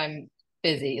 hours because I'm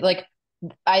busy. Like,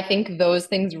 I think those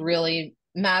things really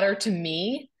matter to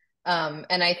me.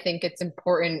 And I think it's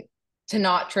important to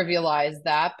not trivialize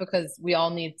that because we all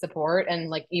need support. And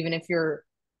like, even if you're,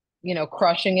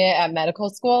 crushing it at medical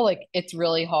school, like it's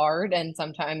really hard. And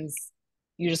sometimes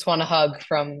you just want a hug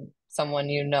from someone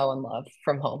you know and love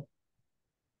from home.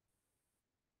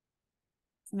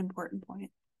 It's an important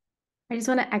point. I just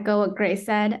want to echo what Grace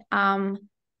said.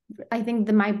 I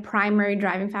think my primary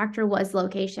driving factor was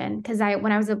location, because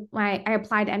when I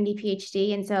applied to MD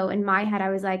PhD, and so in my head I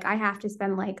was like, I have to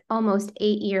spend like almost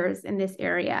 8 years in this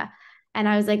area, And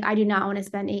I was like, I do not want to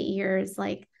spend 8 years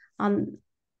like on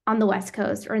the West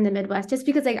Coast or in the Midwest, just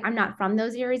because like I'm not from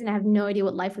those areas and I have no idea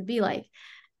what life would be like.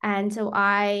 And so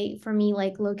for me,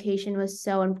 like location was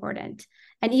so important.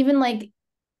 And even like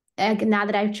now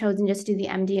that I've chosen just to do the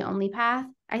MD only path,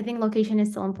 I think location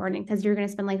is still important because you're going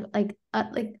to spend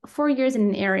like 4 years in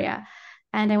an area.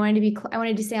 And I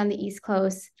wanted to stay on the East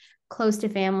Coast, close to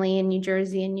family in New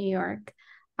Jersey and New York.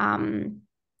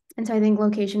 And so I think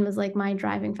location was like my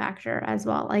driving factor as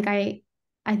well. Like I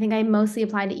think I mostly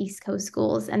applied to East Coast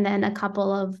schools and then a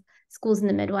couple of schools in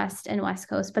the Midwest and West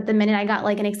Coast. But the minute I got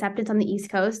like an acceptance on the East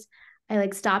Coast, I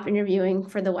like stopped interviewing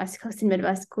for the West Coast and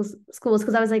Midwest schools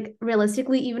because I was like,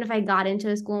 realistically, even if I got into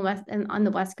a school on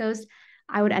the West Coast,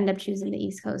 I would end up choosing the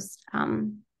East Coast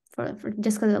for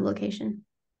just because of the location.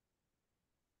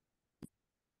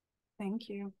 Thank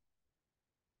you.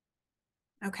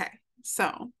 Okay,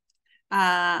 so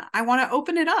I want to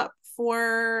open it up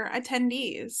for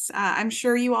attendees. I'm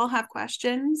sure you all have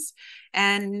questions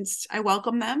and I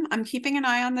welcome them. I'm keeping an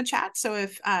eye on the chat. So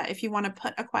if you want to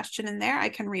put a question in there, I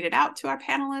can read it out to our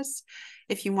panelists.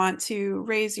 If you want to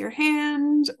raise your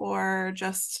hand or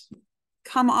just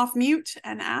come off mute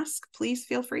and ask, please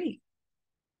feel free.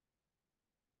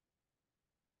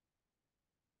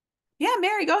 Yeah,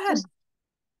 Mary, go ahead.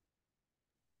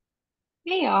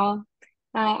 Hey y'all,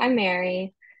 I'm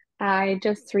Mary. I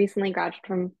just recently graduated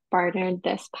from Barnard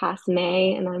this past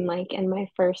May, and I'm like in my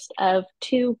first of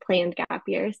 2 planned gap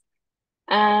years.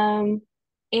 And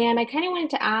I kind of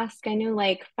wanted to ask, I know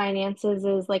like finances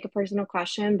is like a personal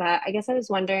question, but I guess I was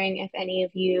wondering if any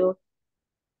of you,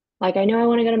 like I know I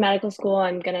want to go to medical school,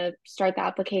 I'm gonna start the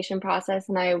application process,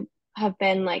 and I have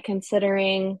been like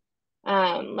considering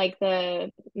like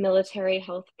the military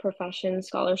health profession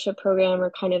scholarship program or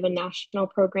kind of a national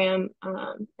program.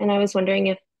 And I was wondering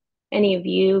if any of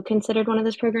you considered one of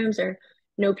those programs or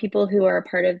know people who are a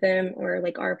part of them or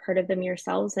like are a part of them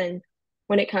yourselves. And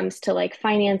when it comes to like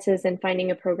finances and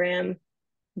finding a program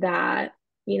that,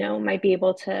 you know, might be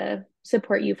able to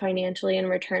support you financially in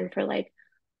return for like,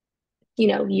 you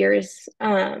know, years.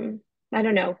 I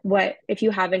don't know what, if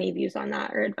you have any views on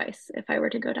that or advice if I were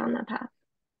to go down that path.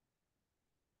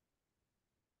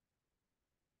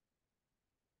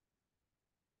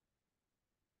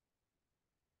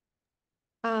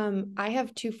 I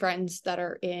have 2 friends that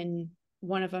are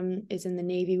one of them is in the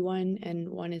Navy one and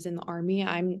one is in the Army.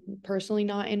 I'm personally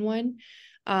not in one.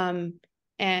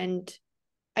 And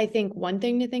I think one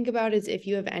thing to think about is if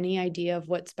you have any idea of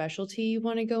what specialty you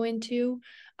want to go into.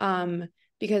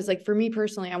 Because like for me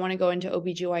personally, I want to go into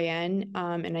OBGYN.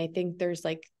 And I think there's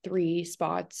like 3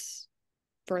 spots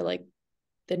for like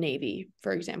the Navy,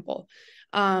 for example.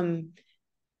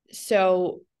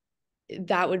 So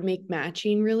that would make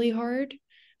matching really hard.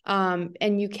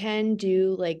 And you can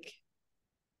do like,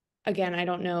 again, I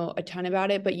don't know a ton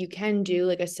about it, but you can do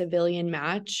like a civilian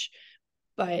match,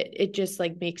 but it just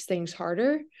like makes things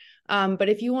harder. But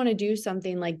if you want to do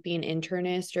something like be an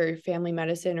internist or family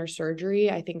medicine or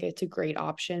surgery, I think it's a great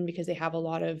option because they have a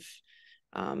lot of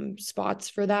spots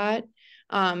for that.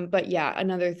 But yeah,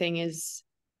 another thing is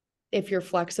if you're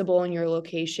flexible in your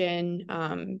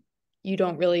location, you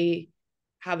don't really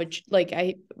have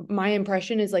my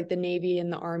impression is like the Navy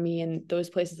and the Army and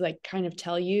those places like kind of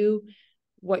tell you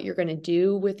what you're going to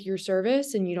do with your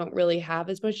service and you don't really have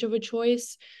as much of a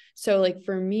choice. So like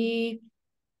for me,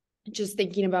 just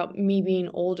thinking about me being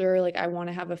older, like I want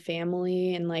to have a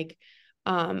family and like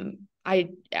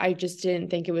I just didn't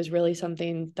think it was really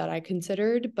something that I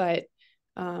considered, but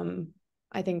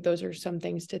I think those are some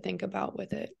things to think about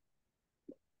with it.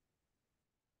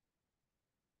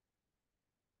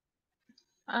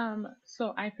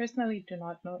 So I personally do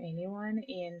not know anyone,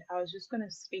 and I was just going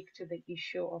to speak to the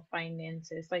issue of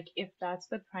finances. Like, if that's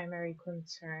the primary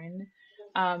concern,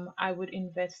 I would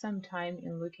invest some time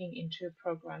in looking into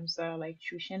programs that are like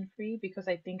tuition free because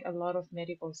I think a lot of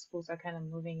medical schools are kind of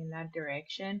moving in that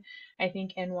direction. I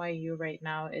think NYU right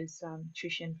now is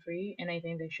tuition free, and I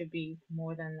think there should be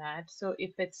more than that. So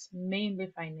if it's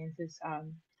mainly finances,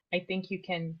 I think you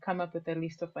can come up with a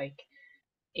list of like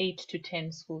 8 to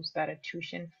 10 schools that are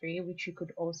tuition free, which you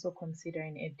could also consider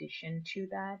in addition to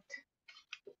that.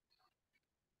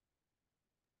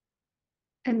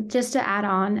 And just to add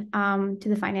on to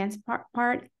the finance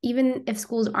part, even if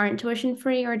schools aren't tuition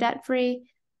free or debt free,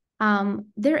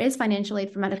 there is financial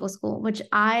aid for medical school, which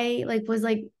I like was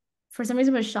like for some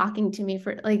reason was shocking to me.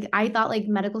 For like I thought like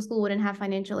medical school wouldn't have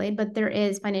financial aid, but there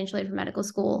is financial aid for medical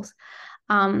schools.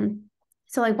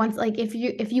 So like once like if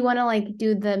you want to like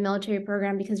do the military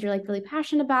program because you're like really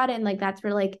passionate about it and like that's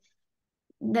where like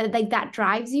that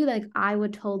drives you, like I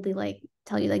would totally like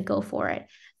tell you like go for it.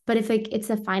 But if like it's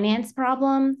a finance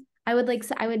problem, I agree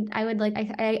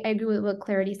with what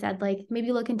Clarity said. Like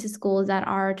maybe look into schools that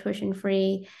are tuition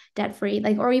free, debt free,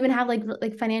 like or even have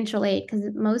like financial aid, because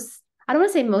I don't want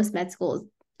to say most med schools.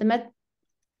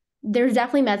 There's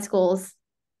definitely med schools,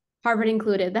 Harvard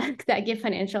included, that give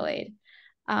financial aid.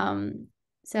 And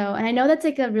I know that's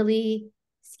like a really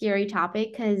scary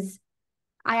topic, because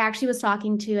I actually was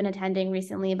talking to an attending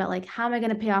recently about like, how am I going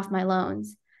to pay off my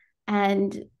loans?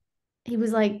 And he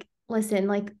was like, listen,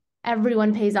 like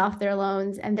everyone pays off their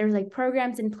loans, and there's like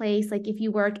programs in place. Like if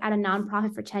you work at a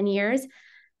nonprofit for 10 years,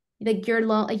 like your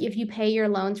loan, like if you pay your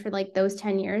loans for like those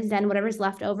 10 years, then whatever's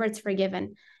left over, it's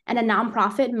forgiven. And a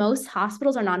nonprofit, most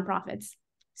hospitals are nonprofits.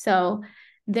 So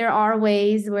there are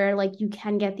ways where like you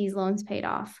can get these loans paid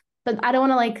off. But I don't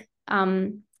want to like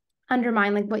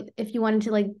undermine like what if you wanted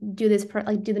to like do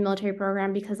the military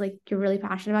program because like you're really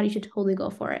passionate about it, you should totally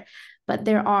go for it. But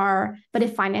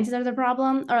if finances are the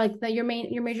problem, or like your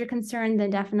major concern, then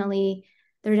there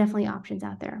are definitely options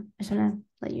out there. I just want to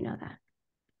let you know that.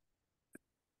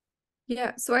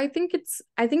 Yeah, so I think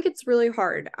it's really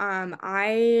hard.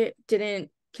 I didn't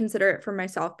consider it for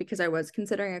myself because I was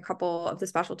considering a couple of the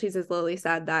specialties, as Lily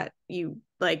said, that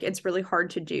it's really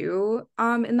hard to do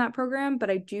in that program. But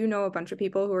I do know a bunch of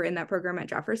people who are in that program at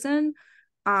Jefferson.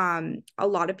 A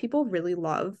lot of people really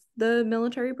love the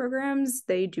military programs.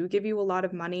 They do give you a lot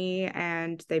of money,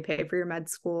 and they pay for your med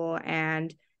school.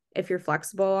 And if you're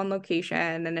flexible on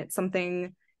location and it's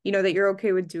something, that you're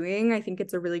okay with doing, I think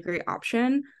it's a really great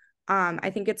option. I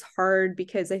think it's hard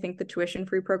because I think the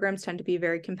tuition-free programs tend to be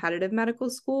very competitive medical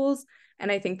schools. And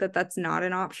I think that that's not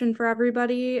an option for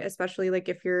everybody, especially like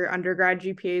if your undergrad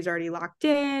GPA is already locked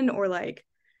in or like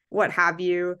what have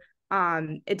you.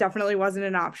 It definitely wasn't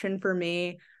an option for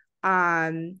me.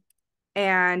 And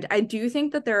I do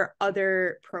think that there are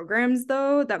other programs,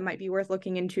 though, that might be worth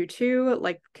looking into too,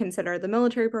 like consider the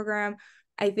military program.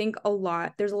 I think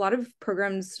there's a lot of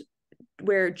programs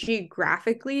where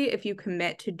geographically, if you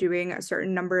commit to doing a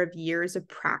certain number of years of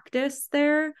practice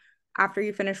there after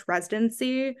you finish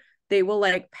residency, they will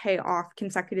like pay off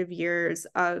consecutive years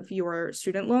of your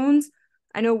student loans.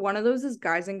 I know one of those is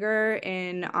Geisinger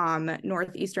in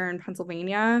northeastern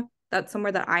Pennsylvania. That's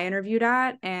somewhere that I interviewed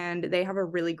at, and they have a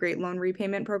really great loan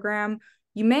repayment program.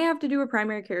 You may have to do a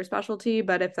primary care specialty,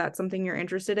 but if that's something you're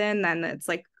interested in, then it's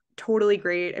like totally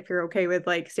great if you're okay with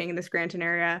like staying in the Scranton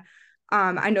area.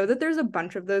 I know that there's a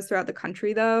bunch of those throughout the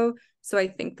country, though, so I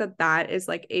think that is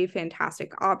like a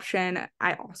fantastic option.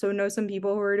 I also know some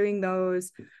people who are doing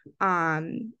those.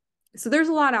 So there's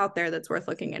a lot out there that's worth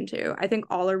looking into. I think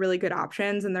all are really good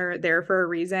options, and they're there for a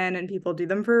reason, and people do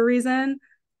them for a reason.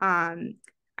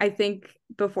 I think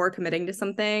before committing to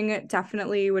something,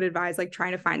 definitely would advise like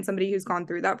trying to find somebody who's gone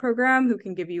through that program who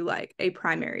can give you like a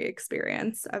primary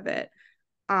experience of it.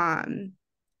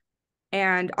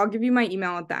 And I'll give you my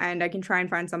email at the end. I can try and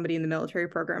find somebody in the military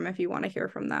program if you want to hear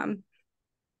from them.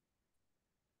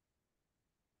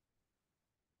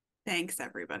 Thanks,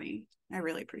 everybody. I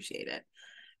really appreciate it.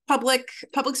 Public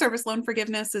service loan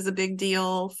forgiveness is a big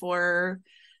deal for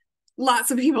lots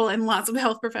of people in lots of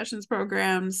health professions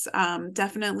programs.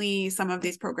 Definitely some of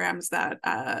these programs that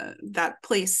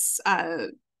place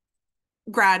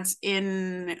grads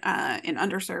in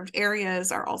underserved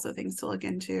areas are also things to look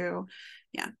into.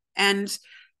 Yeah. And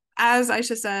as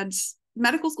Iasha said,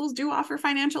 medical schools do offer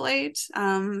financial aid.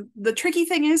 The tricky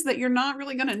thing is that you're not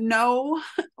really going to know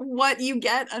what you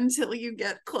get until you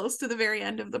get close to the very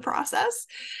end of the process.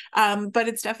 But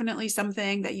it's definitely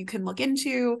something that you can look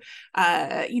into.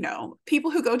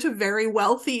 People who go to very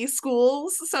wealthy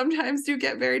schools sometimes do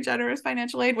get very generous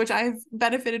financial aid, which I've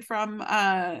benefited from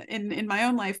in my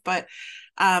own life. But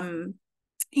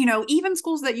even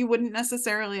schools that you wouldn't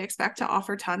necessarily expect to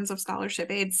offer tons of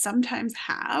scholarship aid sometimes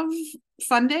have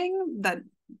funding that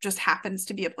just happens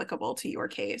to be applicable to your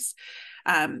case.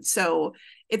 So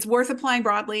it's worth applying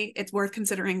broadly. It's worth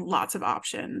considering lots of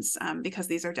options because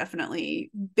these are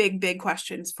definitely big, big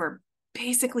questions for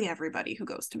basically everybody who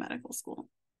goes to medical school.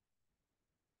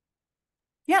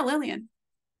 Yeah, Lillian.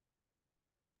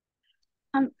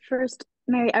 First,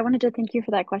 Mary, I wanted to thank you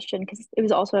for that question because it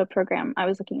was also a program I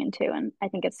was looking into, and I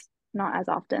think it's not as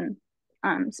often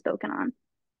spoken on.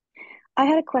 I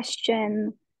had a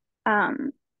question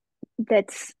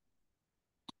that's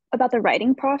about the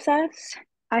writing process.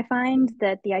 I find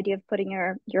that the idea of putting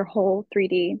your whole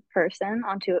 3D person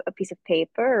onto a piece of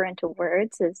paper or into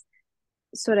words is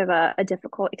sort of a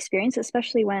difficult experience,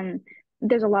 especially when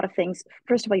there's a lot of things.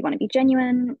 First of all, you want to be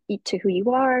genuine to who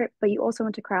you are, but you also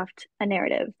want to craft a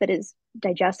narrative that is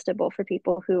digestible for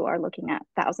people who are looking at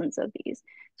thousands of these.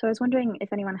 So I was wondering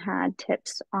if anyone had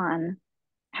tips on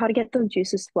how to get those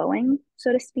juices flowing,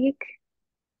 so to speak.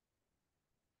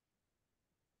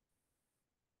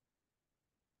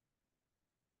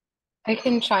 I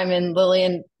can chime in,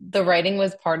 Lillian. The writing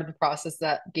was part of the process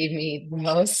that gave me the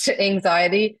most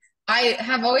anxiety. I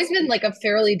have always been like a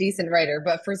fairly decent writer,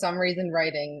 but for some reason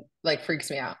writing like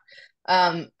freaks me out.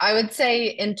 I would say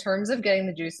in terms of getting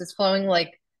the juices flowing,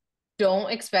 like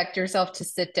don't expect yourself to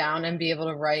sit down and be able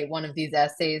to write one of these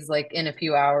essays like in a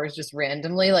few hours just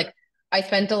randomly. Like I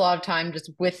spent a lot of time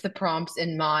just with the prompts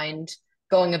in mind,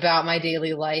 going about my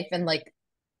daily life and like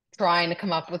trying to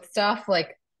come up with stuff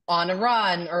like on a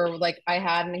run, or like I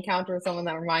had an encounter with someone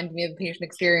that reminded me of a patient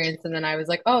experience and then I was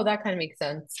like, oh, that kind of makes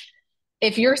sense.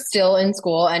 If you're still in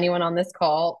school, anyone on this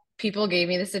call, people gave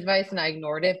me this advice and I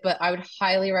ignored it, but I would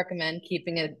highly recommend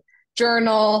keeping a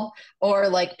journal or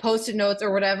like post-it notes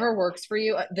or whatever works for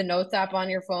you, the notes app on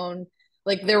your phone.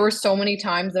 Like there were so many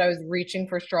times that I was reaching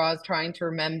for straws trying to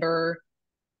remember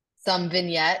some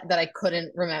vignette that I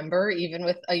couldn't remember, even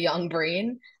with a young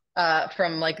brain,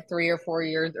 from like 3 or 4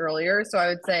 years earlier. So I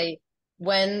would say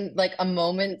when like a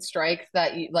moment strikes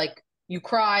that you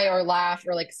cry or laugh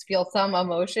or like feel some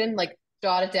emotion, like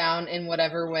jot it down in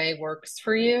whatever way works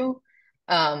for you.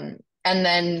 And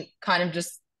then kind of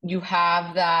just you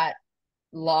have that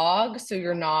log so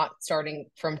you're not starting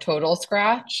from total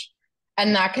scratch.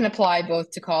 And that can apply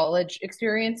both to college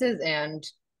experiences and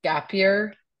gap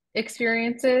year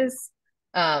experiences.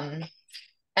 Um,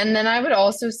 and then I would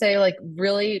also say, like,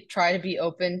 really try to be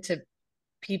open to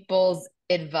people's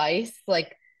advice.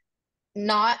 Like,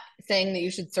 not saying that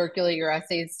you should circulate your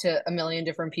essays to a million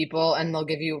different people and they'll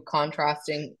give you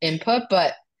contrasting input,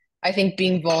 but I think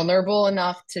being vulnerable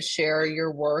enough to share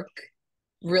your work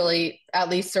really at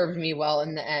least served me well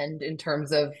in the end in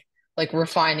terms of like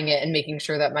refining it and making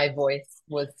sure that my voice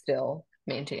was still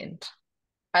maintained.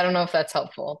 I don't know if that's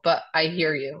helpful, but I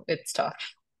hear you. It's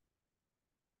tough.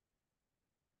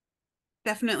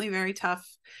 Definitely very tough.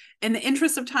 In the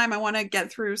interest of time, I want to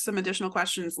get through some additional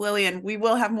questions. Lillian, we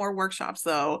will have more workshops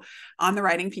though on the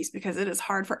writing piece because it is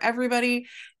hard for everybody.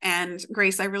 And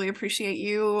Grace, I really appreciate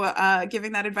you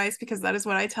giving that advice because that is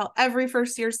what I tell every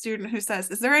first year student who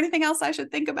says, is there anything else I should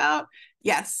think about?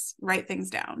 Yes, write things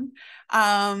down.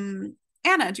 Anna,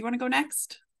 do you want to go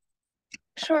next?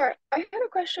 Sure. I had a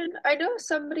question. I know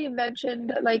somebody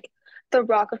mentioned that like the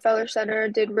Rockefeller Center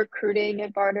did recruiting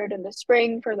at Barnard in the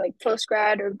spring for like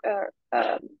postgrad or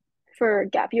for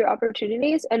gap year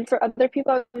opportunities. And for other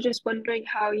people, I was just wondering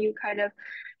how you kind of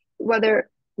whether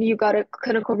you got a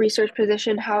clinical research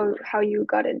position, how you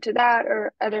got into that,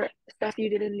 or other stuff you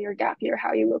did in your gap year,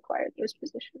 how you acquired those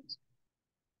positions.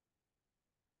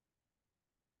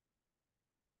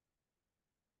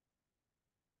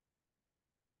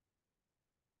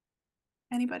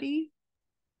 Anybody?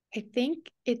 I think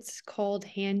it's called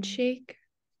Handshake.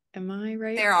 Am I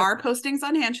right? There are postings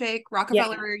on Handshake. Yeah.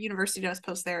 Rockefeller University does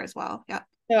post there as well. Yeah.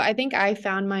 So I think I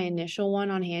found my initial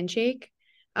one on Handshake.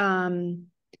 And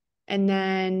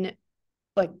then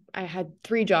like I had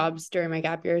 3 jobs during my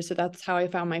gap year. So that's how I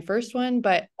found my first one.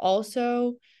 But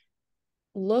also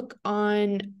look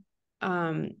on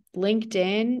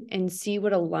LinkedIn and see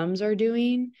what alums are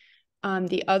doing.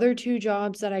 The other 2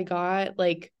 jobs that I got,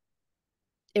 like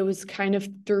it was kind of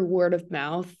through word of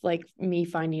mouth, like me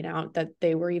finding out that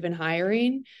they were even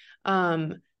hiring.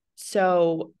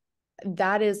 So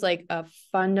that is like a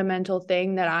fundamental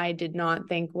thing that I did not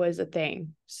think was a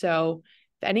thing. So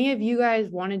if any of you guys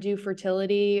want to do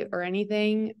fertility or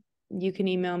anything, you can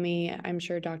email me. I'm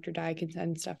sure Dr. Dye can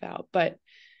send stuff out, but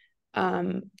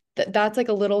that's like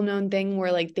a little known thing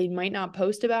where like they might not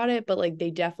post about it, but like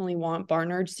they definitely want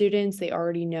Barnard students. They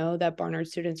already know that Barnard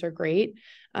students are great.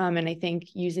 And I think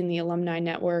using the alumni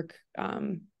network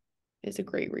is a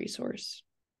great resource.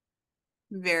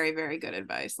 Very, very good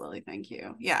advice, Lily. Thank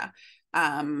you. Yeah.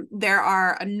 There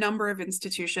are a number of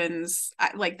institutions,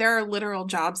 like there are literal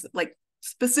jobs, like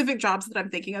specific jobs that I'm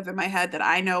thinking of in my head that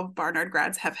I know Barnard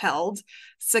grads have held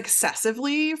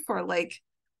successively for like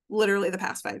literally the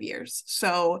past 5 years.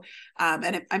 So,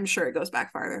 I'm sure it goes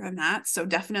back farther than that. So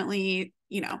definitely,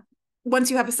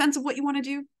 once you have a sense of what you want to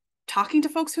do, talking to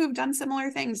folks who have done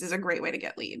similar things is a great way to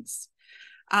get leads.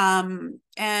 And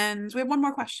we have one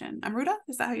more question. Amruta,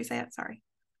 is that how you say it? Sorry.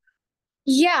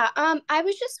 Yeah, I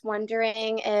was just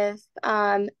wondering if,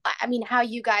 how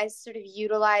you guys sort of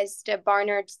utilized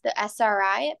the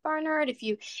SRI at Barnard, if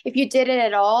you did it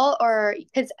at all, or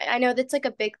because I know that's like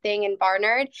a big thing in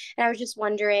Barnard, and I was just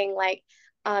wondering like,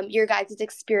 your guys'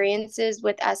 experiences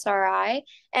with SRI,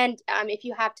 and if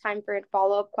you have time for a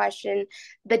follow-up question,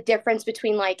 the difference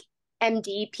between like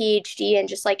MD, PhD, and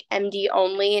just like MD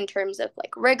only in terms of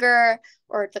like rigor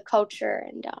or the culture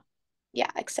and yeah,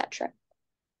 etc.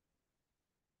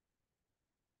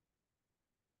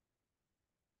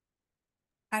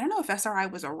 I don't know if SRI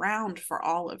was around for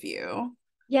all of you.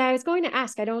 Yeah, I was going to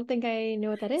ask. I don't think I know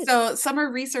what that is. So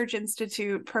Summer Research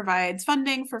Institute provides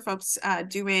funding for folks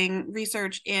doing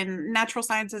research in natural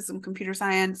sciences and computer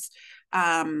science,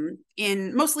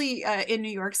 in mostly in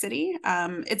New York City.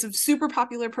 It's a super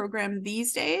popular program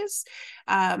these days.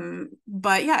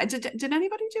 But yeah, did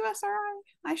anybody do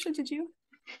SRI? Aisha, did you?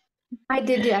 I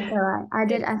did do SRI. I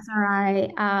did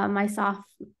SRI my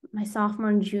sophomore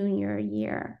and junior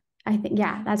year. I think,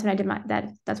 yeah, that's when I did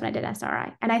that's when I did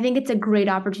SRI. And I think it's a great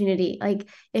opportunity. Like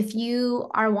if you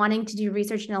are wanting to do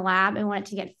research in a lab and want it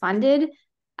to get funded,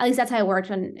 at least that's how it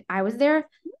worked when I was there.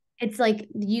 It's like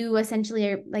you essentially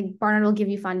are like Barnard will give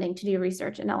you funding to do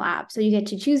research in a lab. So you get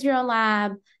to choose your own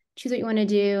lab, choose what you want to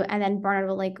do, and then Barnard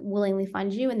will like willingly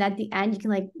fund you. And at the end, you can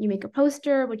like you make a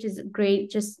poster, which is great,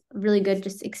 just really good,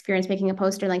 just experience making a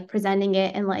poster, like presenting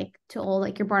it and like to all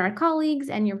like your Barnard colleagues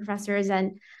and your professors.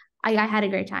 And I had a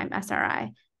great time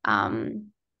SRI.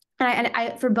 And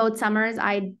I for both summers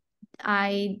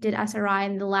I did SRI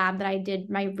in the lab that I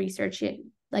did my research in,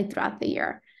 like throughout the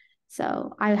year.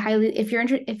 So I highly, if you're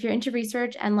into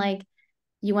research and like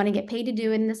you want to get paid to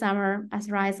do it in the summer,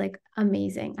 SRI is like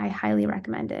amazing. I highly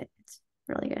recommend it. It's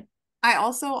really good. I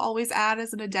also always add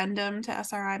as an addendum to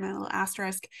SRI, my little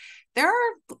asterisk, there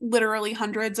are literally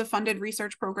hundreds of funded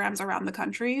research programs around the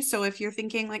country. So if you're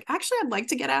thinking like, actually, I'd like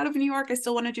to get out of New York, I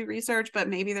still want to do research, but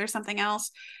maybe there's something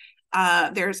else.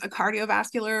 There's a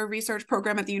cardiovascular research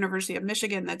program at the University of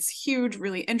Michigan that's huge,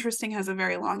 really interesting, has a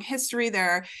very long history. There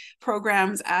are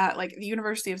programs at like the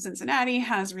University of Cincinnati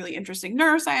has really interesting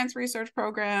neuroscience research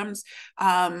programs.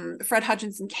 Fred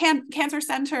Hutchinson Cancer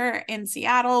Center in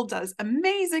Seattle does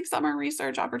amazing summer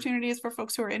research opportunities for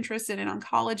folks who are interested in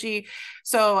oncology.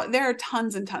 So there are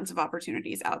tons and tons of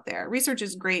opportunities out there. Research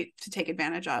is great to take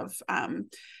advantage of.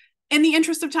 In the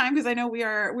interest of time, because I know we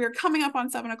are coming up on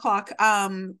 7 o'clock,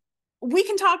 we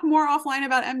can talk more offline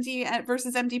about MD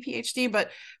versus MD PhD, but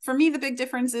for me, the big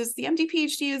difference is the MD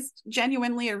PhD is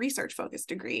genuinely a research focused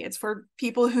degree. It's for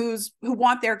people who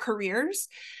want their careers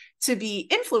to be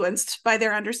influenced by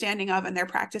their understanding of and their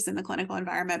practice in the clinical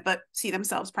environment, but see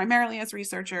themselves primarily as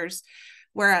researchers.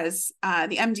 Whereas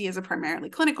the MD is a primarily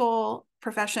clinical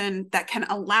profession that can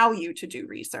allow you to do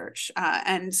research.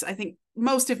 And I think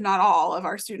most, if not all, of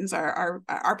our students are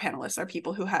panelists are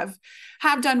people who have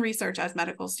done research as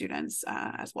medical students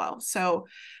as well. So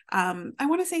I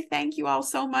want to say thank you all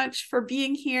so much for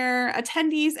being here,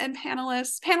 attendees and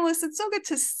panelists. Panelists, it's so good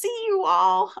to see you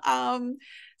all.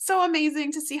 So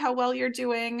amazing to see how well you're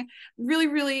doing. Really,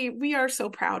 really, we are so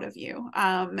proud of you.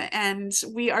 And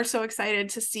we are so excited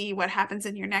to see what happens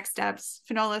in your next steps.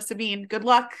 Finola, Sabine, good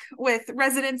luck with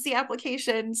residency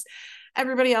applications.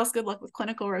 Everybody else, good luck with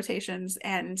clinical rotations.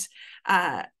 And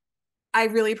I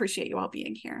really appreciate you all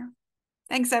being here.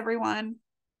 Thanks, everyone.